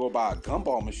 You can go buy a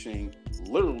gumball machine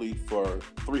literally for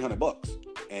 $300,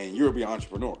 and you'll be an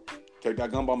entrepreneur. Take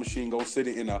that gumball machine, go sit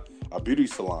it in a beauty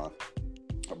salon,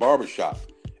 a barbershop,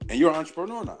 And you're an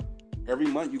entrepreneur now. Every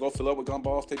month you go fill up with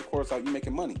gumballs, take the quarters out, you're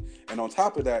making money. And on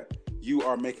top of that, you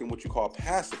are making what you call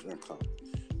passive income.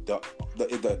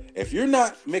 If you're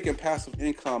not making passive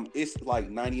income, it's like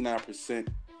 99%,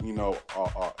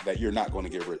 that you're not going to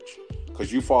get rich,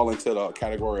 because you fall into the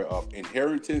category of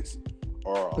inheritance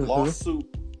or a lawsuit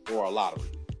or a lottery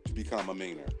to become a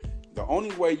millionaire. The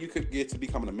only way you could get to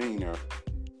becoming a millionaire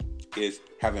is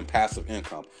having passive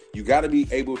income. You got to be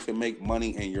able to make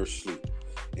money in your sleep.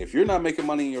 If you're not making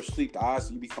money in your sleep, the odds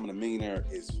of you becoming a millionaire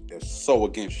is so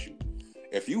against you.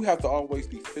 If you have to always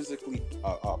be physically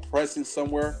present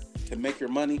somewhere to make your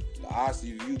money, the odds of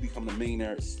you becoming a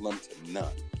millionaire is slim to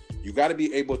none. You got to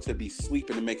be able to be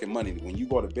sleeping and making money. When you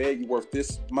go to bed, you're worth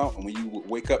this amount, and when you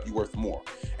wake up, you're worth more.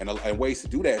 And ways to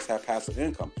do that is have passive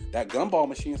income. That gumball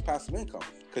machine is passive income,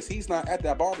 because he's not at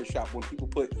that barbershop when people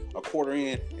put a quarter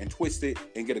in and twist it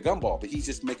and get a gumball, but he's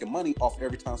just making money off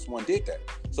every time someone did that.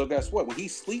 So guess what? When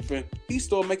he's sleeping, he's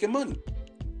still making money.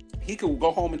 He could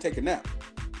go home and take a nap.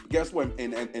 Guess what?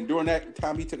 And during that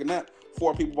time he took a nap,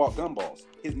 4 people bought gumballs.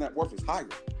 His net worth is higher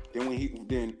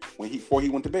than before he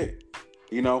went to bed.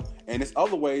 And it's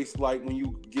other ways, like when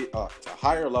you get to a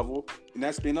higher level, and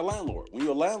that's being a landlord. When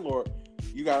you're a landlord,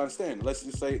 you gotta understand. Let's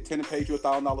just say tenant pays you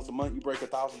 $1,000 a month. You break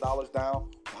 $1,000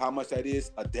 down, how much that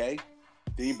is a day.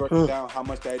 Then you break it down how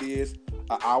much that is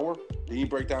an hour. Then you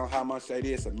break down how much that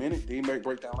is a minute. Then you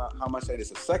break down how much that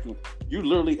is a second. You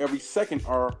literally every second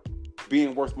are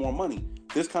being worth more money.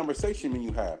 This conversation when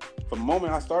you have, from the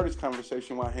moment I started this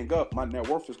conversation, when I hang up, my net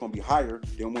worth is going to be higher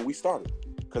than when we started,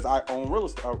 because I own real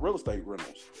estate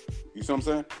rentals. You see what I'm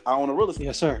saying? I own a real estate.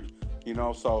 Yes, sir.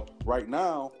 So right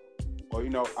now,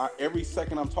 every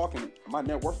second I'm talking, my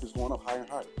net worth is going up higher and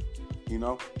higher.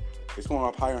 It's going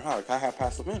up higher and higher. I have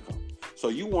passive income. So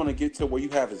you want to get to where you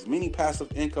have as many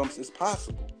passive incomes as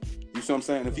possible. You see what I'm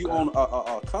saying? If you own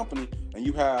a company and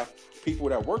you have people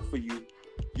that work for you,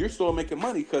 you're still making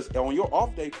money, because on your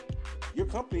off day, your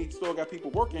company still got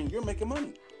people working. You're making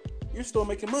money. You're still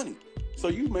making money. So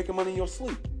you're making money in your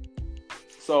sleep.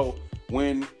 So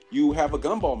when you have a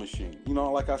gumball machine,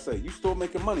 like I said, you still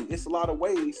making money. It's a lot of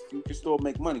ways you can still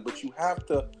make money, but you have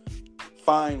to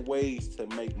find ways to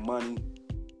make money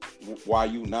while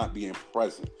you not being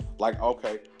present. Like,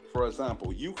 okay, for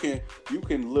example, you can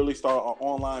literally start an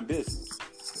online business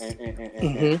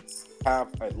and have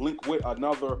a link with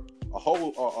a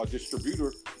whole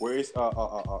distributor where it's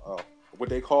what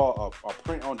they call a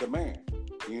print on demand.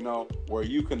 Where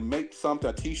you can make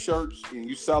something, t-shirts, and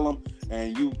you sell them,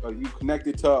 and you connect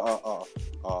it to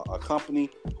a company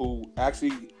who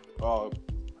actually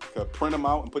could print them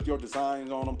out and put your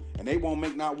designs on them, and they won't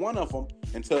make not one of them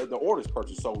until the order's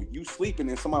purchased. So you sleeping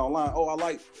and somebody online, I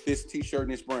like this t-shirt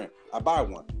and this brand, I buy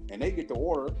one, and they get the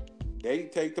order, they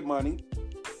take the money,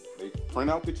 they print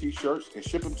out the t-shirts and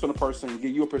ship them to the person and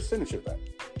give you a percentage of that.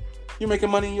 You're making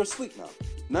money in your sleep now.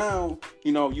 Now,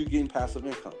 you're getting passive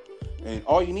income. And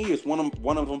all you need is one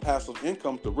of them passive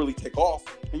income to really take off,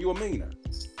 and you're a millionaire.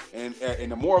 And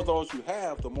the more of those you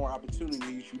have, the more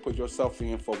opportunities you put yourself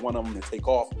in for one of them to take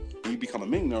off, and you become a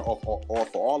millionaire, or for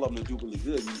all of them to do really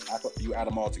good, you add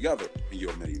them all together, and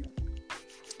you're a millionaire.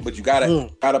 But you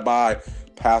gotta buy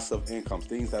passive income,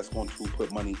 things that's going to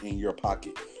put money in your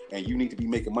pocket. And you need to be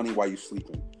making money while you're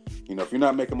sleeping. If you're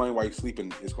not making money while you're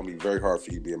sleeping, it's going to be very hard for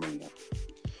you to be a millionaire.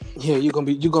 Yeah, you're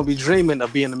gonna be dreaming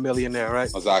of being a millionaire, right?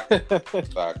 Exactly.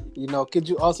 Could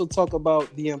you also talk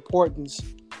about the importance,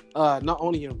 not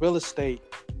only in real estate,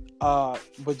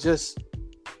 but just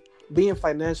being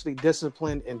financially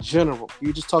disciplined in general?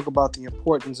 You just talk about the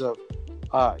importance of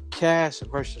cash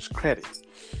versus credit.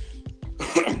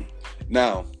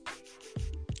 Now,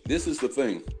 this is the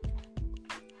thing.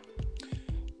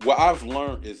 What I've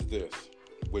learned is this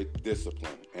with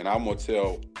discipline, and I'm going to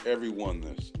tell everyone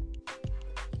this.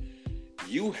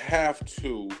 You have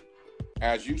to,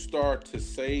 as you start to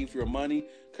save your money,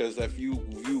 because if you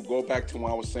go back to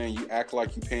when I was saying you act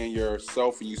like you're paying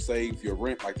yourself and you save your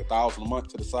rent like $1,000 a month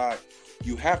to the side,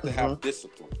 you have to have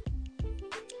discipline.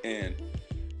 And,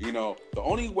 the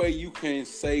only way you can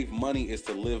save money is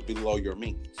to live below your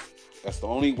means. That's the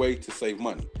only way to save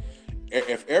money.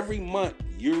 If every month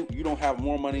you don't have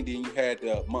more money than you had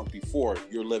the month before,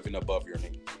 you're living above your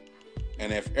means.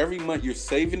 And if every month you're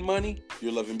saving money,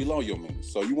 you're living below your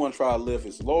means. So you want to try to live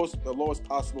as low as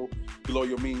possible below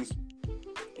your means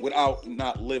without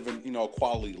not living,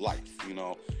 quality life. You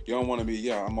don't want to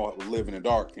be, I'm going to live in the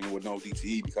dark, with no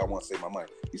DTE because I want to save my money.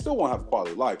 You still want to have a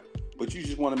quality life, but you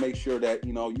just want to make sure that,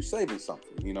 you're saving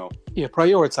something, Yeah,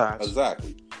 prioritize.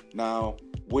 Exactly. Now,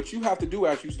 what you have to do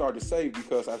as you start to save,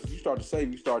 because as you start to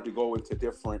save, you start to go into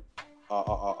different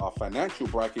financial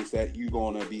brackets that you're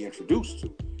going to be introduced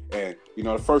to. And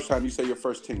the first time you say your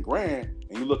first 10 grand,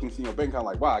 and you look into your bank account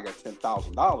like, wow, I got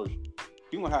 $10,000.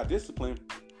 You gonna have discipline.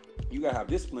 You gotta have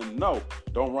discipline. No,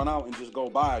 don't run out and just go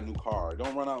buy a new car.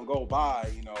 Don't run out and go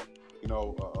buy,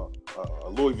 a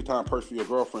Louis Vuitton purse for your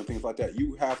girlfriend, things like that.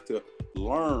 You have to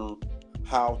learn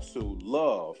how to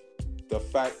love the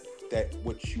fact that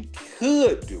what you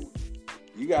could do.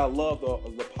 You gotta love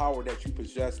the power that you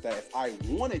possess. That if I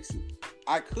wanted to,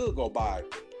 I could go buy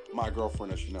my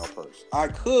girlfriend a Chanel purse. I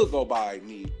could go buy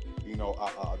me,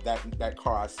 that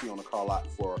car I see on the car lot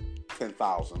for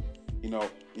 $10,000.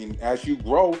 And as you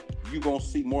grow, you're gonna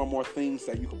see more and more things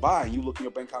that you can buy. And you look in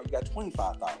your bank account, you got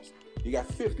 $25,000, you got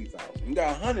 $50,000, you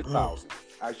got $100,000.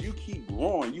 As you keep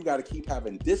growing, you got to keep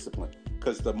having discipline,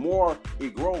 because the more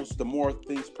it grows, the more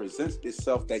things presents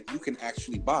itself that you can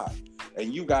actually buy.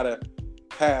 And you got to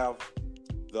have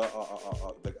the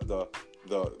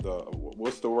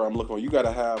what's the word I'm looking for? You got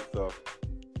to have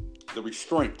the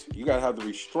restraint. You got to have the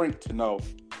restraint to know,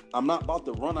 I'm not about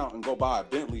to run out and go buy a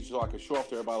Bentley so I can show off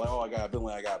to everybody like, oh, I got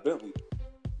a Bentley.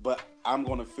 But I'm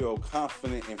going to feel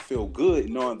confident and feel good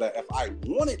knowing that if I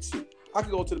wanted to, I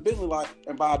could go to the Bentley lot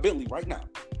and buy a Bentley right now.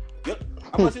 Yep.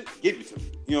 How much it? Give it to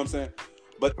me. You know what I'm saying?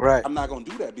 But I'm not going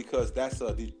to do that, because that's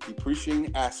a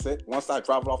depreciating asset. Once I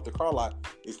drive it off the car lot,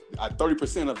 it's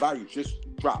 30% of value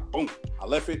just dropped. Boom. I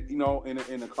left it, in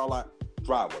the car lot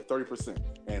driveway, 30%.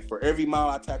 And for every mile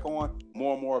I tack on,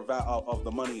 more and more of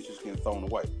the money is just getting thrown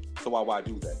away. So why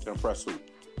do that? To impress who?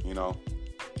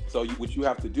 So what you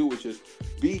have to do is just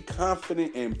be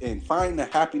confident and find the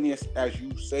happiness as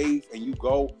you save and you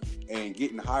go and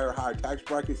get in higher tax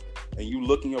brackets, and you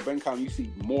look in your bank account and you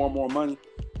see more and more money.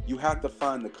 You have to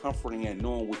find the comforting in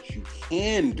knowing what you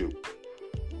can do,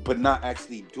 but not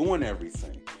actually doing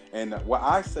everything. And what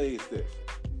I say is this.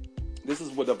 This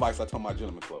is what advice I tell my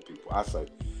Gentleman Club people. I say,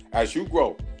 as you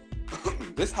grow,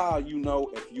 this is how you know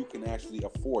if you can actually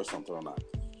afford something or not.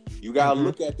 You got to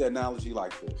look at the analogy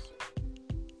like this.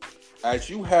 As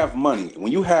you have money,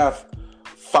 when you have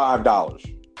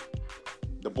 $5,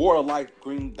 the board of life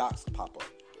green dots pop up.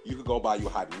 You could go buy you a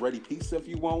hot and ready pizza if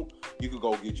you want. You could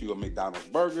go get you a McDonald's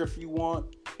burger if you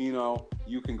want.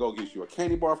 You can go get you a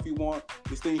candy bar if you want.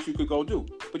 These things you could go do.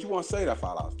 But you want to save that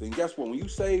 $5. Then guess what? When you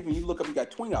save and you look up, you got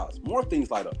 $20. More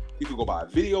things light up. You could go buy a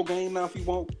video game now if you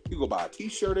want. You could go buy a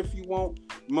t-shirt if you want.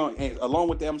 And along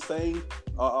with them saying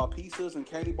pizzas and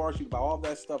candy bars, you can buy all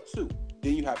that stuff too.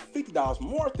 Then you have $50,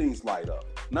 more things light up.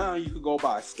 Now you could go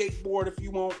buy a skateboard if you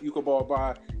want. You could go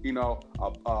buy,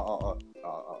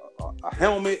 a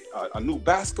helmet, a new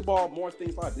basketball, more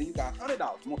things like that. Then you got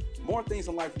 $100, more things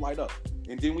in life light up.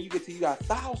 And then when you get to, you got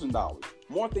 $1,000,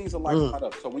 more things in life light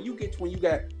up. So when you got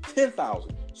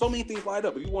 $10,000, so many things light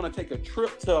up. If you want to take a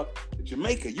trip to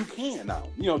Jamaica, you can now.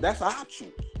 That's an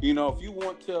option. If you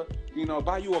want to,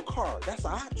 buy you a car, that's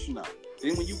an option now.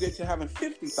 Then when you get to having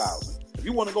 $50,000, if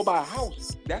you want to go buy a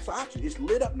house, that's an option. It's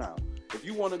lit up now. If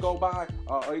you want to go buy,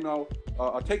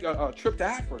 take a trip to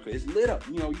Africa, it's lit up.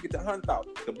 You get to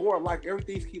 $100,000. The board, like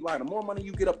everything's keep lighting. The more money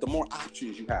you get up, the more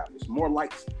options you have. It's more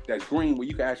lights that's green where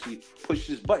you can actually push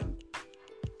this button.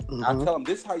 I tell them,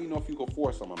 this is how you know if you can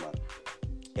afford something or not.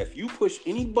 If you push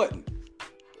any button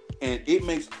and it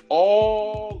makes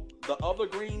all the other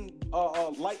green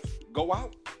lights go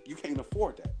out, you can't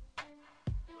afford that.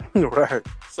 Right.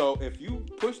 So if you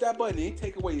push that button and it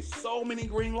take away so many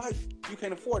green lights, you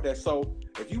can't afford that. So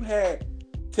if you had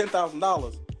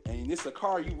 $10,000 and it's a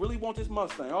car, you really want this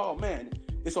Mustang. Oh man,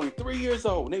 it's only 3 years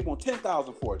old and they want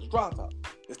 $10,000 for it. It's drop top.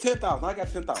 It's $10,000. I got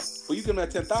 $10,000. So you give them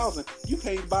that $10,000, you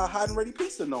can't buy a hot and ready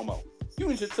pizza no more. You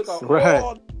didn't just took out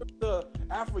all the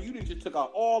Afro. You didn't just took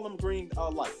out all them green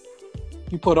lights.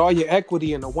 You put all your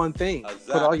equity into one thing.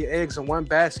 Exactly. Put all your eggs in one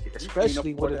basket,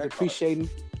 especially with a depreciating.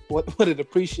 What a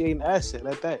depreciating asset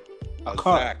at that. A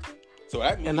car. So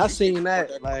that means, and I seen that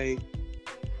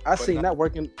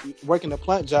working a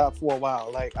plant job for a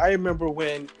while. Like I remember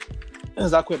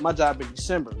as I quit my job in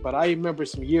December, but I remember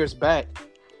some years back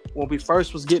when we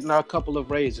first was getting our couple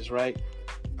of raises, right?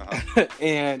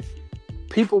 And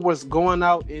people was going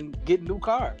out and getting new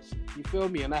cars. You feel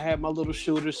me? And I had my little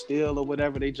shooter still or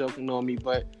whatever. They joking on me,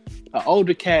 but an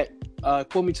older cat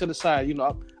pulled me to the side.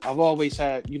 I've always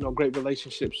had, great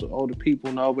relationships with older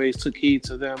people and always took heed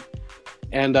to them.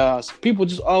 And people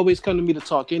just always come to me to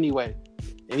talk anyway.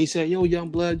 And he said, yo, young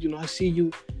blood, I see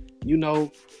you,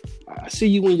 I see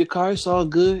you in your car. It's all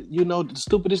good. The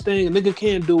stupidest thing a nigga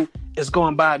can do is go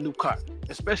and buy a new car,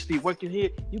 especially working here.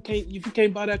 If you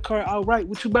can't buy that car outright,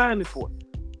 what you buying it for?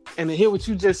 And to hear what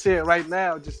you just said right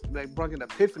now, just like brought an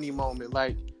epiphany moment.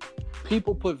 Like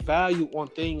people put value on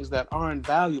things that aren't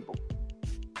valuable.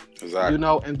 Exactly.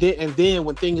 And then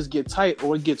when things get tight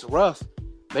or it gets rough,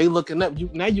 They looking up. You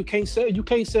now you can't sell. You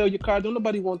can't sell your car. Don't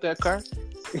nobody want that car.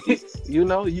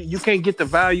 You can't get the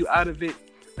value out of it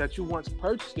that you once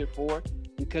purchased it for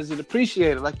because it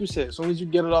appreciated. Like you said, as soon as you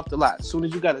get it off the lot, as soon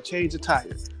as you got to change a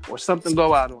tire or something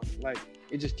go out on it, like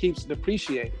it just keeps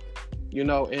depreciating.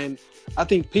 And I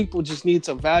think people just need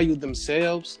to value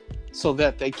themselves so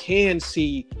that they can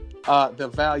see the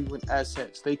value in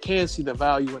assets. They can see the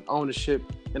value in ownership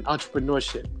and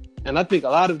entrepreneurship. And I think a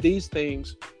lot of these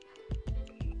things,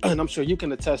 and I'm sure you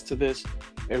can attest to this,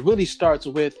 it really starts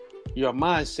with your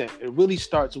mindset. It really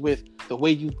starts with the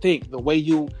way you think, the way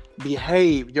you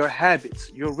behave, your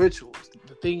habits, your rituals,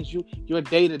 the things your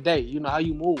day-to-day, how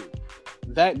you move.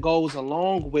 That goes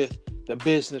along with the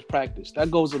business practice. That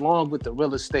goes along with the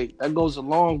real estate. That goes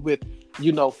along with,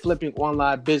 flipping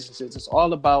online businesses. It's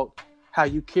all about how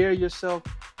you carry yourself.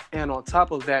 And on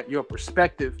top of that, your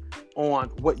perspective on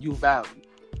what you value.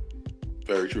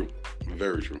 Very true.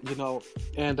 Very true.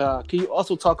 And can you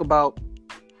also talk about,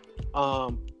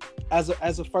 as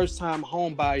a first-time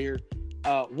home buyer,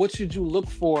 what should you look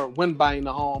for when buying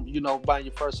a home, buying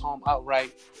your first home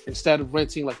outright instead of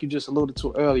renting like you just alluded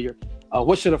to earlier?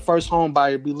 What should a first home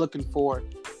buyer be looking for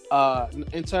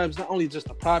in terms not only just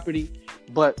the property,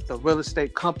 but the real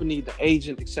estate company, the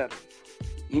agent, etc.?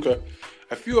 Okay.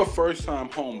 If you're a first-time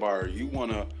home buyer, you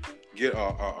want to get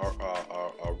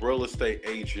a real estate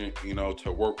agent,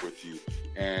 to work with you.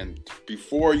 And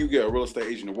before you get a real estate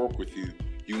agent to work with you,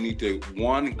 you need to,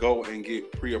 one, go and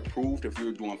get pre-approved if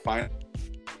you're doing finance.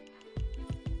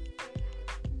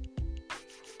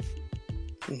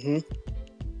 Mm-hmm.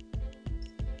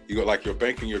 You go like your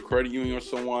bank and your credit union or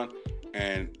someone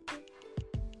and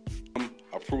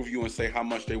approve you and say how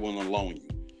much they want to loan you.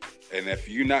 And if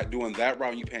you're not doing that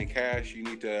route, you're paying cash, you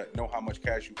need to know how much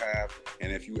cash you have.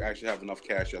 And if you actually have enough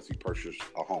cash as you purchase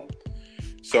a home.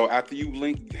 So after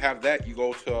you have that, you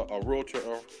go to a realtor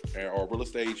or a real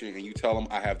estate agent and you tell them,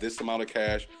 I have this amount of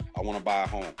cash, I want to buy a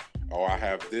home. Or I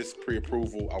have this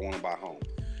pre-approval, I want to buy a home.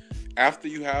 After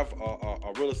you have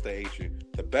a real estate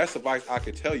agent, the best advice I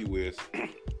could tell you is,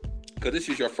 because this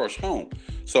is your first home,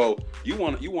 so you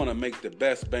want to make the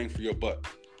best bang for your buck.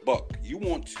 You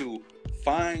want to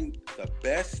find the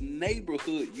best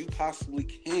neighborhood you possibly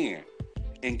can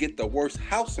and get the worst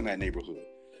house in that neighborhood.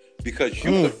 Because you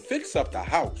can fix up the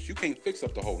house. You can't fix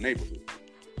up the whole neighborhood.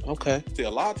 Okay. See, a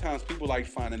lot of times people like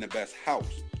finding the best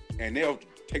house. And they'll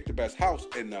take the best house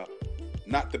in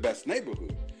not the best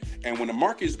neighborhood. And when the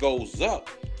market goes up,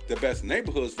 the best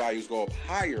neighborhood's values go up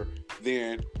higher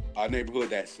than a neighborhood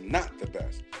that's not the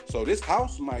best. So this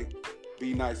house might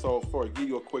be nice. So for give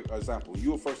you a quick example,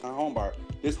 you a first time home buyer.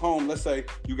 This home, let's say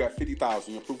you got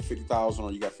 50,000, you're approved 50,000,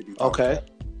 or you got 50,000. Okay.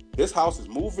 This house is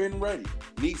move-in ready,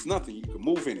 needs nothing. You can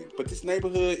move in it, but this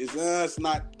neighborhood is it's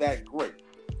not that great.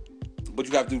 But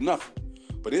you got to do nothing.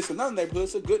 But it's another neighborhood.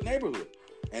 It's a good neighborhood,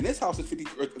 and this house is 50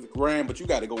 grand. But you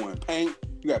got to go and paint.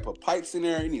 You got to put pipes in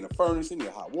there. You need a furnace. You need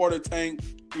a hot water tank.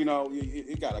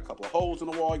 It got a couple of holes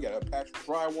in the wall. You got a patch of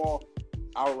drywall.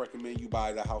 I would recommend you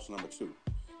buy the house number 2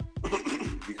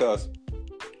 because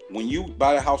when you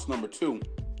buy the house number 2,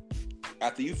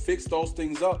 after you fix those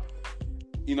things up,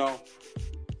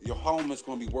 your home is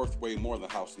going to be worth way more than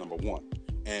house number 1.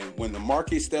 And when the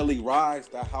market steadily rises,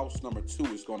 that house number 2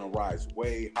 is going to rise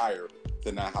way higher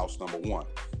than that house number 1,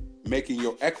 making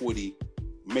your equity,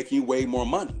 making you way more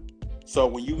money. So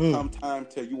when you come time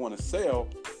to you want to sell,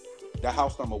 that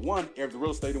house number 1, if the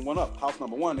real estate went up, house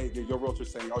number 1, your realtor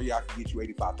saying, oh yeah, I can get you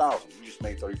 85,000. You just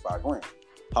made 35 grand.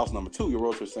 House number 2, your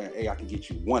realtor saying, hey, I can get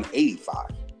you 185.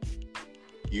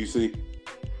 You see?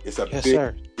 It's a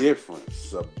big difference.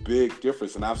 It's a big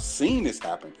difference. And I've seen this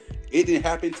happen. It didn't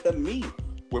happen to me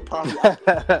with property.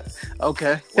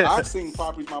 Okay. When I've seen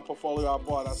properties in my portfolio I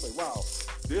bought, I say, wow,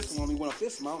 this one only went up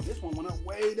this amount. This one went up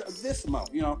way this amount,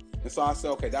 And so I say,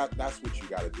 okay, that's what you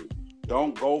got to do.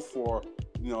 Don't go for,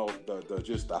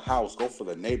 just the house. Go for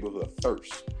the neighborhood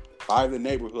first. Buy the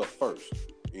neighborhood first.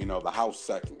 The house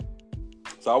second.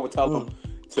 So I would tell them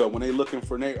when they're looking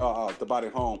for to buy their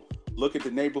home, look at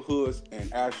the neighborhoods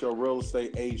and ask your real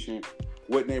estate agent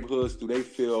what neighborhoods do they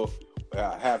feel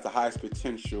have the highest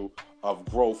potential of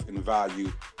growth and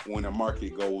value when the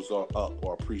market goes up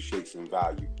or appreciates in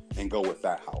value, and go with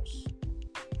that house.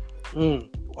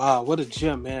 Wow, what a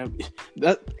gem, man!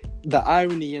 That the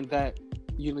irony in that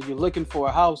you're looking for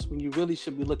a house when you really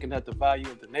should be looking at the value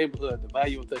of the neighborhood, the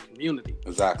value of the community.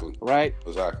 Exactly. Right.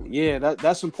 Exactly. Yeah,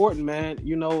 that's important, man.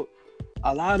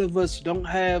 A lot of us don't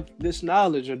have this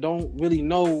knowledge or don't really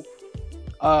know.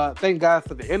 Thank God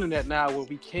for the internet now, where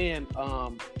we can,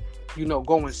 go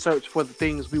and search for the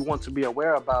things we want to be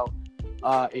aware about.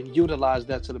 and utilize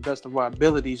that to the best of our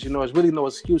abilities. There's really no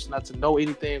excuse not to know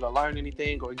anything or learn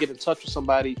anything or get in touch with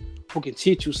somebody who can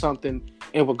teach you something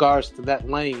in regards to that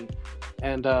lane.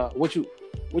 And what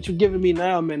you're giving me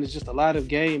now, man, is just a lot of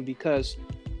game, because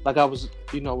like I was,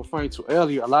 referring to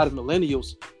earlier, a lot of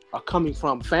millennials are coming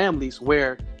from families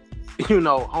where,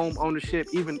 home ownership,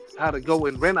 even how to go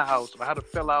and rent a house or how to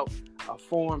fill out a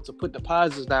form to put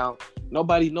deposits down.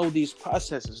 Nobody knows these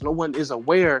processes. No one is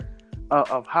aware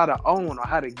of how to own or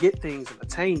how to get things and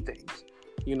attain things.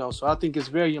 So I think it's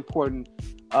very important,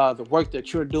 the work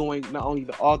that you're doing, not only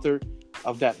the author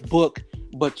of that book,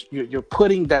 but you're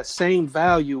putting that same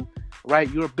value, right?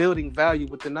 You're building value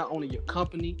within not only your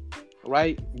company,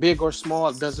 right? Big or small,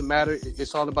 it doesn't matter.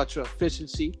 It's all about your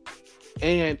efficiency.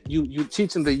 And you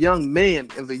teaching the young men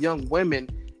and the young women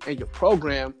in your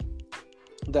program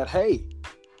that, hey,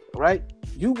 right,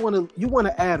 you want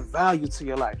to add value to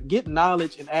your life. Get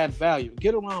knowledge and add value.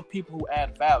 Get around people who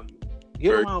add value.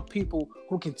 Get around people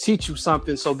who can teach you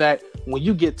something, so that when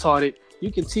you get taught it,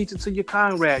 you can teach it to your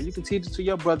comrade. You can teach it to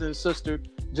your brother and sister,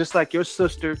 just like your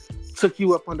sister took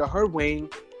you up under her wing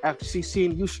after she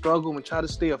seen you struggle and try to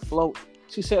stay afloat.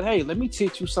 She said, hey, let me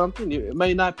teach you something. It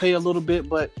may not pay a little bit,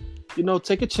 but,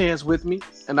 take a chance with me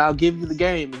and I'll give you the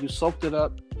game. And you soaked it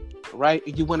up, right?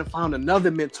 And you went and found another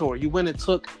mentor. You went and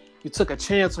took a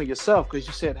chance on yourself, because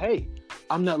you said, hey,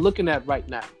 I'm not looking at right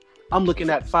now. I'm looking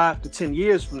at 5 to 10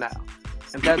 years from now.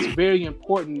 And that's very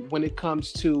important when it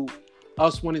comes to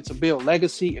us wanting to build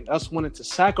legacy and us wanting to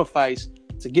sacrifice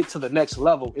to get to the next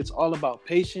level. It's all about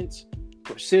patience,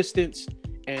 persistence,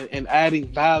 and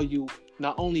adding value,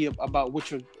 not only about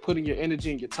what you're putting your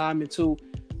energy and your time into,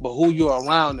 but who you're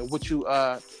around and what you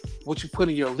put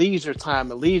in your leisure time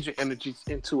and leisure energy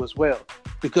into as well.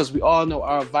 Because we all know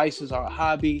our vices, our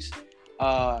hobbies,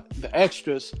 the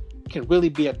extras can really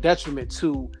be a detriment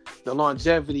to the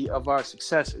longevity of our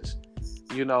successes.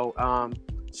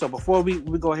 So before we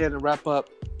go ahead and wrap up,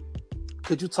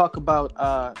 could you talk about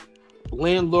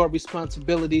landlord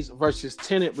responsibilities versus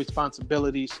tenant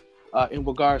responsibilities in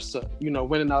regards to,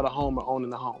 renting out a home or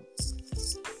owning a home?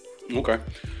 Okay.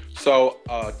 So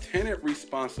tenant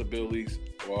responsibilities,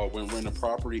 when renting a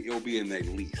property, it'll be in their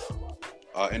lease.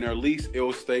 In their lease, it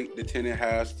will state the tenant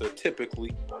has to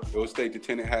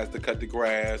cut the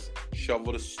grass,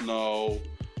 shovel the snow,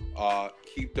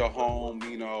 keep the home,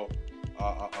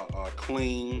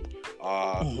 clean.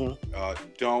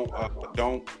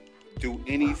 Don't do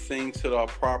anything to the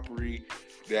property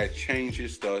that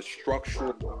changes the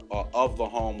structure of the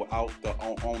home without the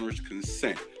owner's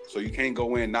consent. So you can't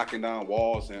go in knocking down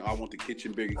walls and I want the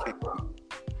kitchen bigger.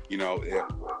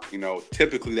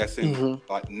 Typically that's in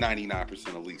like 99%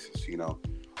 of leases.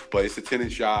 But it's a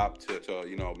tenant's job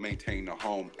to maintain the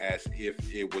home as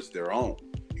if it was their own.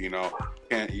 You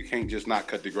can't just not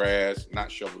cut the grass, not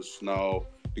shovel the snow,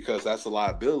 because that's a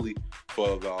liability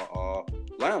for the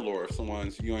landlord.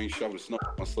 If you ain't shovel the snow,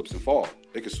 someone slips and fall,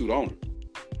 they can sue the owner.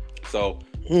 So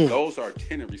those are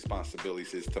tenant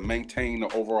responsibilities, is to maintain the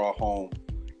overall home,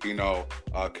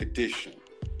 condition.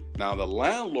 Now the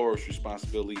landlord's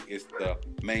responsibility is to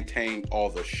maintain all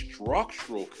the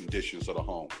structural conditions of the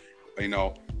home,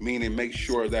 meaning make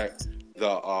sure that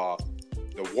the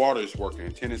water is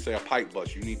working. Tenants say a pipe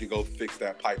bust, you need to go fix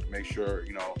that pipe, make sure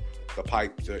the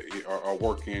pipes are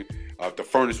working. If the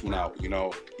furnace went out, he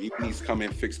needs to come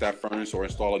in, fix that furnace, or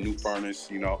install a new furnace.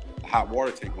 The hot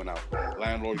water tank went out.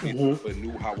 Landlord needs to put a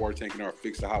new hot water tank in there, or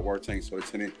fix the hot water tank so the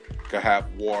tenant can have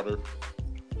water.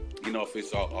 If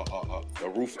it's a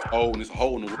roof hole and there's a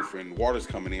hole in the roof and water's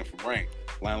coming in from rain,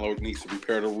 landlord needs to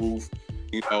repair the roof.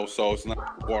 So it's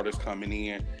not water's coming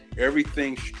in.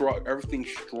 Everything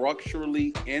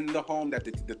structurally in the home, that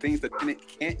the things the tenant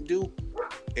can't do,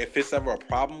 if it's ever a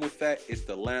problem with that, it's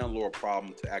the landlord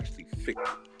problem to actually fix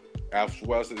it. As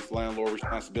well as it's landlord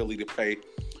responsibility to pay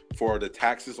for the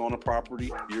taxes on the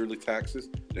property, yearly taxes,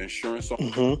 the insurance on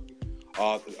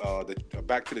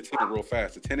back to the tenant real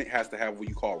fast. The tenant has to have what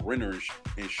you call renter's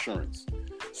insurance.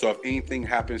 So if anything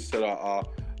happens to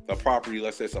the property,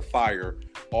 let's say it's a fire,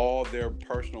 all their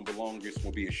personal belongings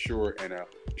will be insured, and an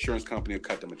insurance company will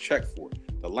cut them a check for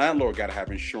it. The landlord got to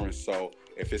have insurance, so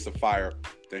if it's a fire,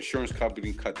 the insurance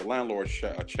company cut the landlord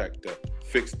a check to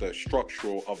fix the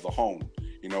structural of the home.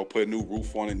 Put a new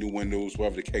roof on it, new windows,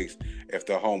 whatever the case. If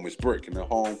the home is brick and the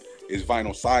home is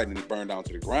vinyl siding and it's burned down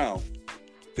to the ground,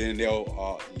 then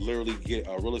they'll literally get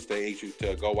a real estate agent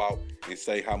to go out and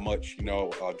say how much, do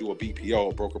a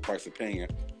BPO, a broker price opinion,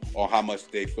 or how much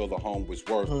they feel the home was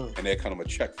worth, and they cut them a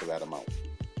check for that amount.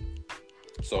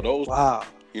 So those,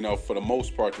 for the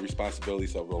most part, the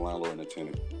responsibilities of the landlord and the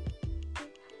tenant.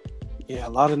 Yeah, a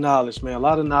lot of knowledge, man. A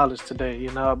lot of knowledge today.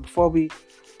 You know, before we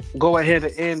go ahead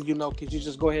and end, you know, could you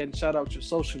just go ahead and shout out your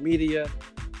social media,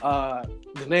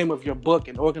 the name of your book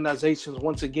and organizations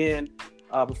once again,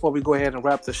 before we go ahead and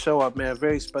wrap the show up, man.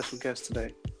 Very special guest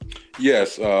today.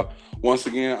 Yes. Once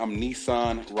again, I'm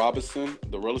Nissan Robinson,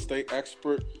 the real estate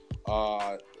expert.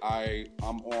 I'm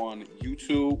on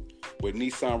YouTube with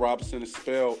Nissan Robinson. It's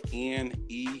spelled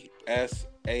Nesahn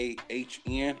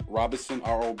Robinson,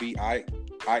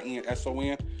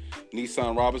 ROBINSON,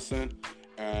 Nissan Robinson.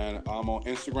 And I'm on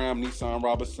Instagram, Nissan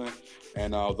Robinson.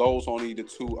 And those only the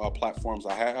two platforms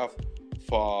I have.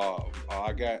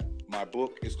 I got my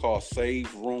book. It's called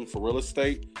Save Room for Real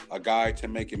Estate, a guide to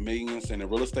making millions in the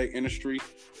real estate industry.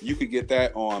 You could get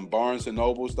that on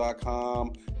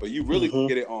barnesandnobles.com, but you really can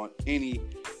get it on any,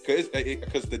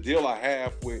 because the deal I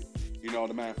have with, you know,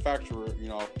 the manufacturer, you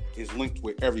know, is linked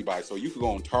with everybody. So you could go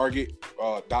on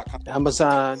Target.com,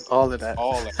 Amazon, all of that.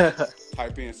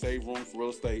 Type in Save Room for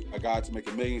Real Estate, a guide to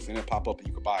making millions, and then pop up and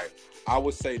you can buy it. I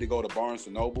would say to go to Barnes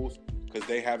and Nobles because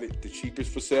they have it the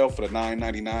cheapest for sale for the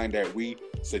 $9.99 that we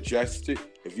suggested.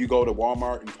 If you go to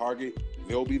Walmart and Target,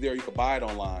 they'll be there. You can buy it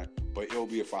online, but it'll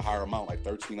be for a higher amount, like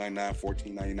 $13.99,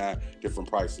 $14.99, different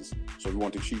prices. So if you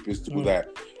want the cheapest, do that.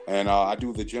 And I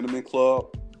do the Gentleman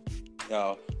Club.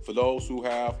 For those who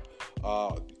have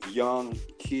young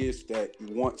kids that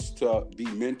wants to be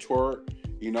mentored,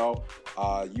 you know,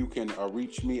 you can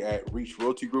reach me at Reach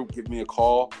Realty Group. Give me a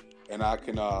call, and I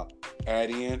can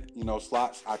add in, you know,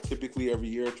 slots. I typically every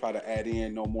year try to add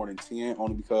in no more than 10,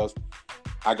 only because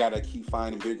I got to keep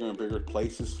finding bigger and bigger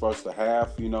places for us to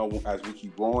have, you know, as we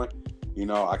keep growing. You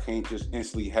know, I can't just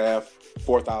instantly have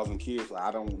 4,000 kids. I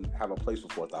don't have a place for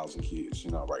 4,000 kids, you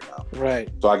know, right now. Right.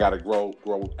 So I got to grow,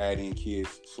 add in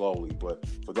kids slowly. But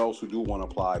for those who do want to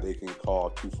apply, they can call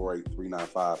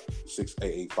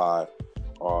 248-395-6885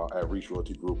 at Reach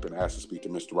Realty Group and ask to speak to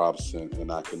Mr. Robinson,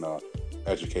 and I can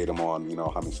educate them on, you know,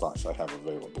 how many slots I have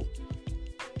available.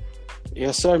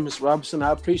 Yes, sir, Ms. Robinson.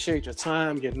 I appreciate your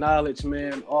time, your knowledge,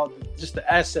 man, just the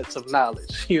assets of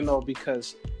knowledge, you know,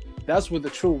 because that's where the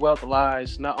true wealth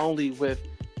lies, not only with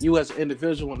you as an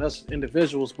individual and us as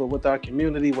individuals, but with our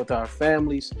community, with our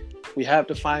families. We have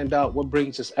to find out what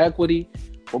brings us equity,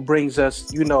 what brings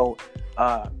us, you know,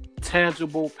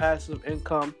 tangible, passive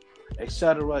income,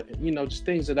 etc. You know, just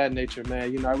things of that nature,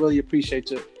 man. You know, I really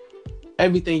appreciate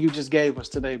everything you just gave us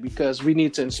today, because we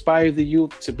need to inspire the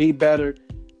youth to be better.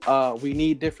 We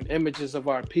need different images of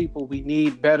our people. We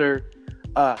need better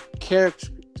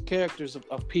characters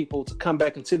of people to come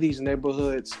back into these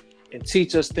neighborhoods and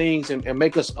teach us things and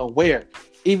make us aware.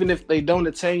 Even if they don't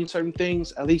attain certain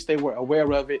things, at least they were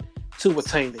aware of it to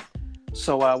attain it.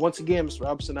 So once again, Mr.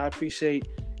 Robinson, I appreciate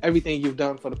everything you've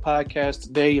done for the podcast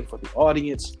today and for the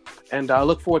audience. And I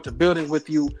look forward to building with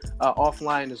you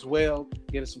offline as well,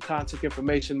 getting some content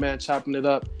information, man, chopping it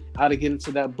up, how to get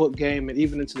into that book game and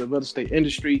even into the real estate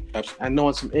industry. Absolutely. And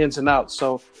knowing some ins and outs.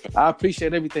 So I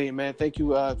appreciate everything, man. Thank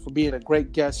you for being a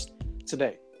great guest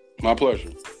today. My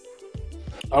pleasure.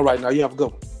 All right, now you have a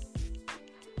good one.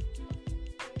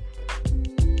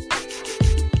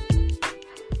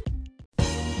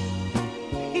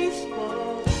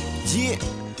 Yeah.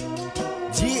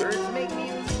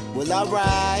 Well,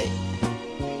 alright.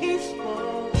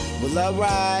 Well,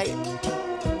 alright.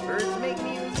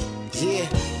 Yeah.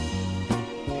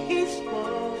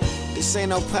 This ain't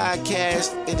no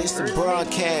podcast, it is a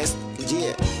broadcast.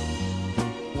 Yeah.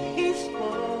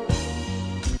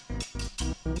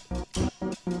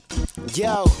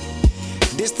 Yo,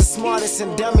 this the smartest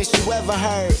and dumbest you ever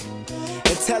heard.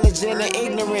 Intelligent and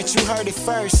ignorant, you heard it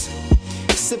first.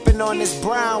 Sipping on this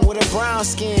brown with a brown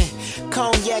skin.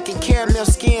 Cognac and caramel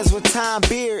skins with time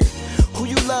beard. Who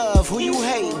you love, who you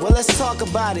hate, well let's talk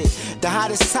about it. The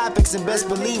hottest topics, and best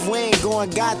believe we ain't going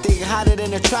gothic. Hotter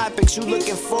than the tropics, you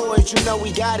looking forward, you know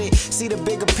we got it. See the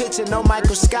bigger picture, no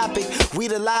microscopic. We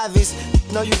the livest,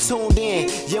 know you tuned in.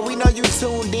 Yeah, we know you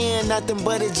tuned in, nothing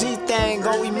but a G thing.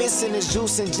 All we missing is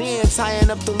juice and gin, tying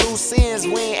up the loose ends.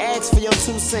 We ain't asked for your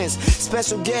 2 cents.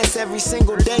 Special guests every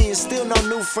single day and still no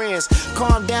new friends.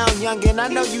 Calm down, youngin', I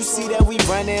know you see that we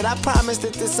running. I promise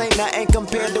that this ain't nothing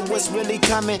compared to what's really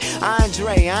coming.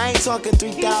 Andre, I ain't talking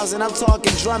 3,000, I'm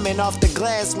talking drumming off the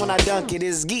glass when I dunk it.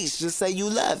 It's geese, just say you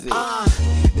love it.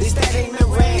 This that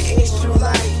ignorant issue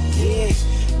like, yeah.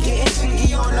 Getting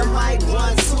jiggy on the mic,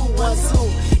 1, 2, 1, 2.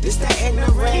 This that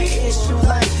ignorant issue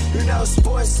like, you know,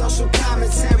 sports, social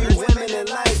commentary.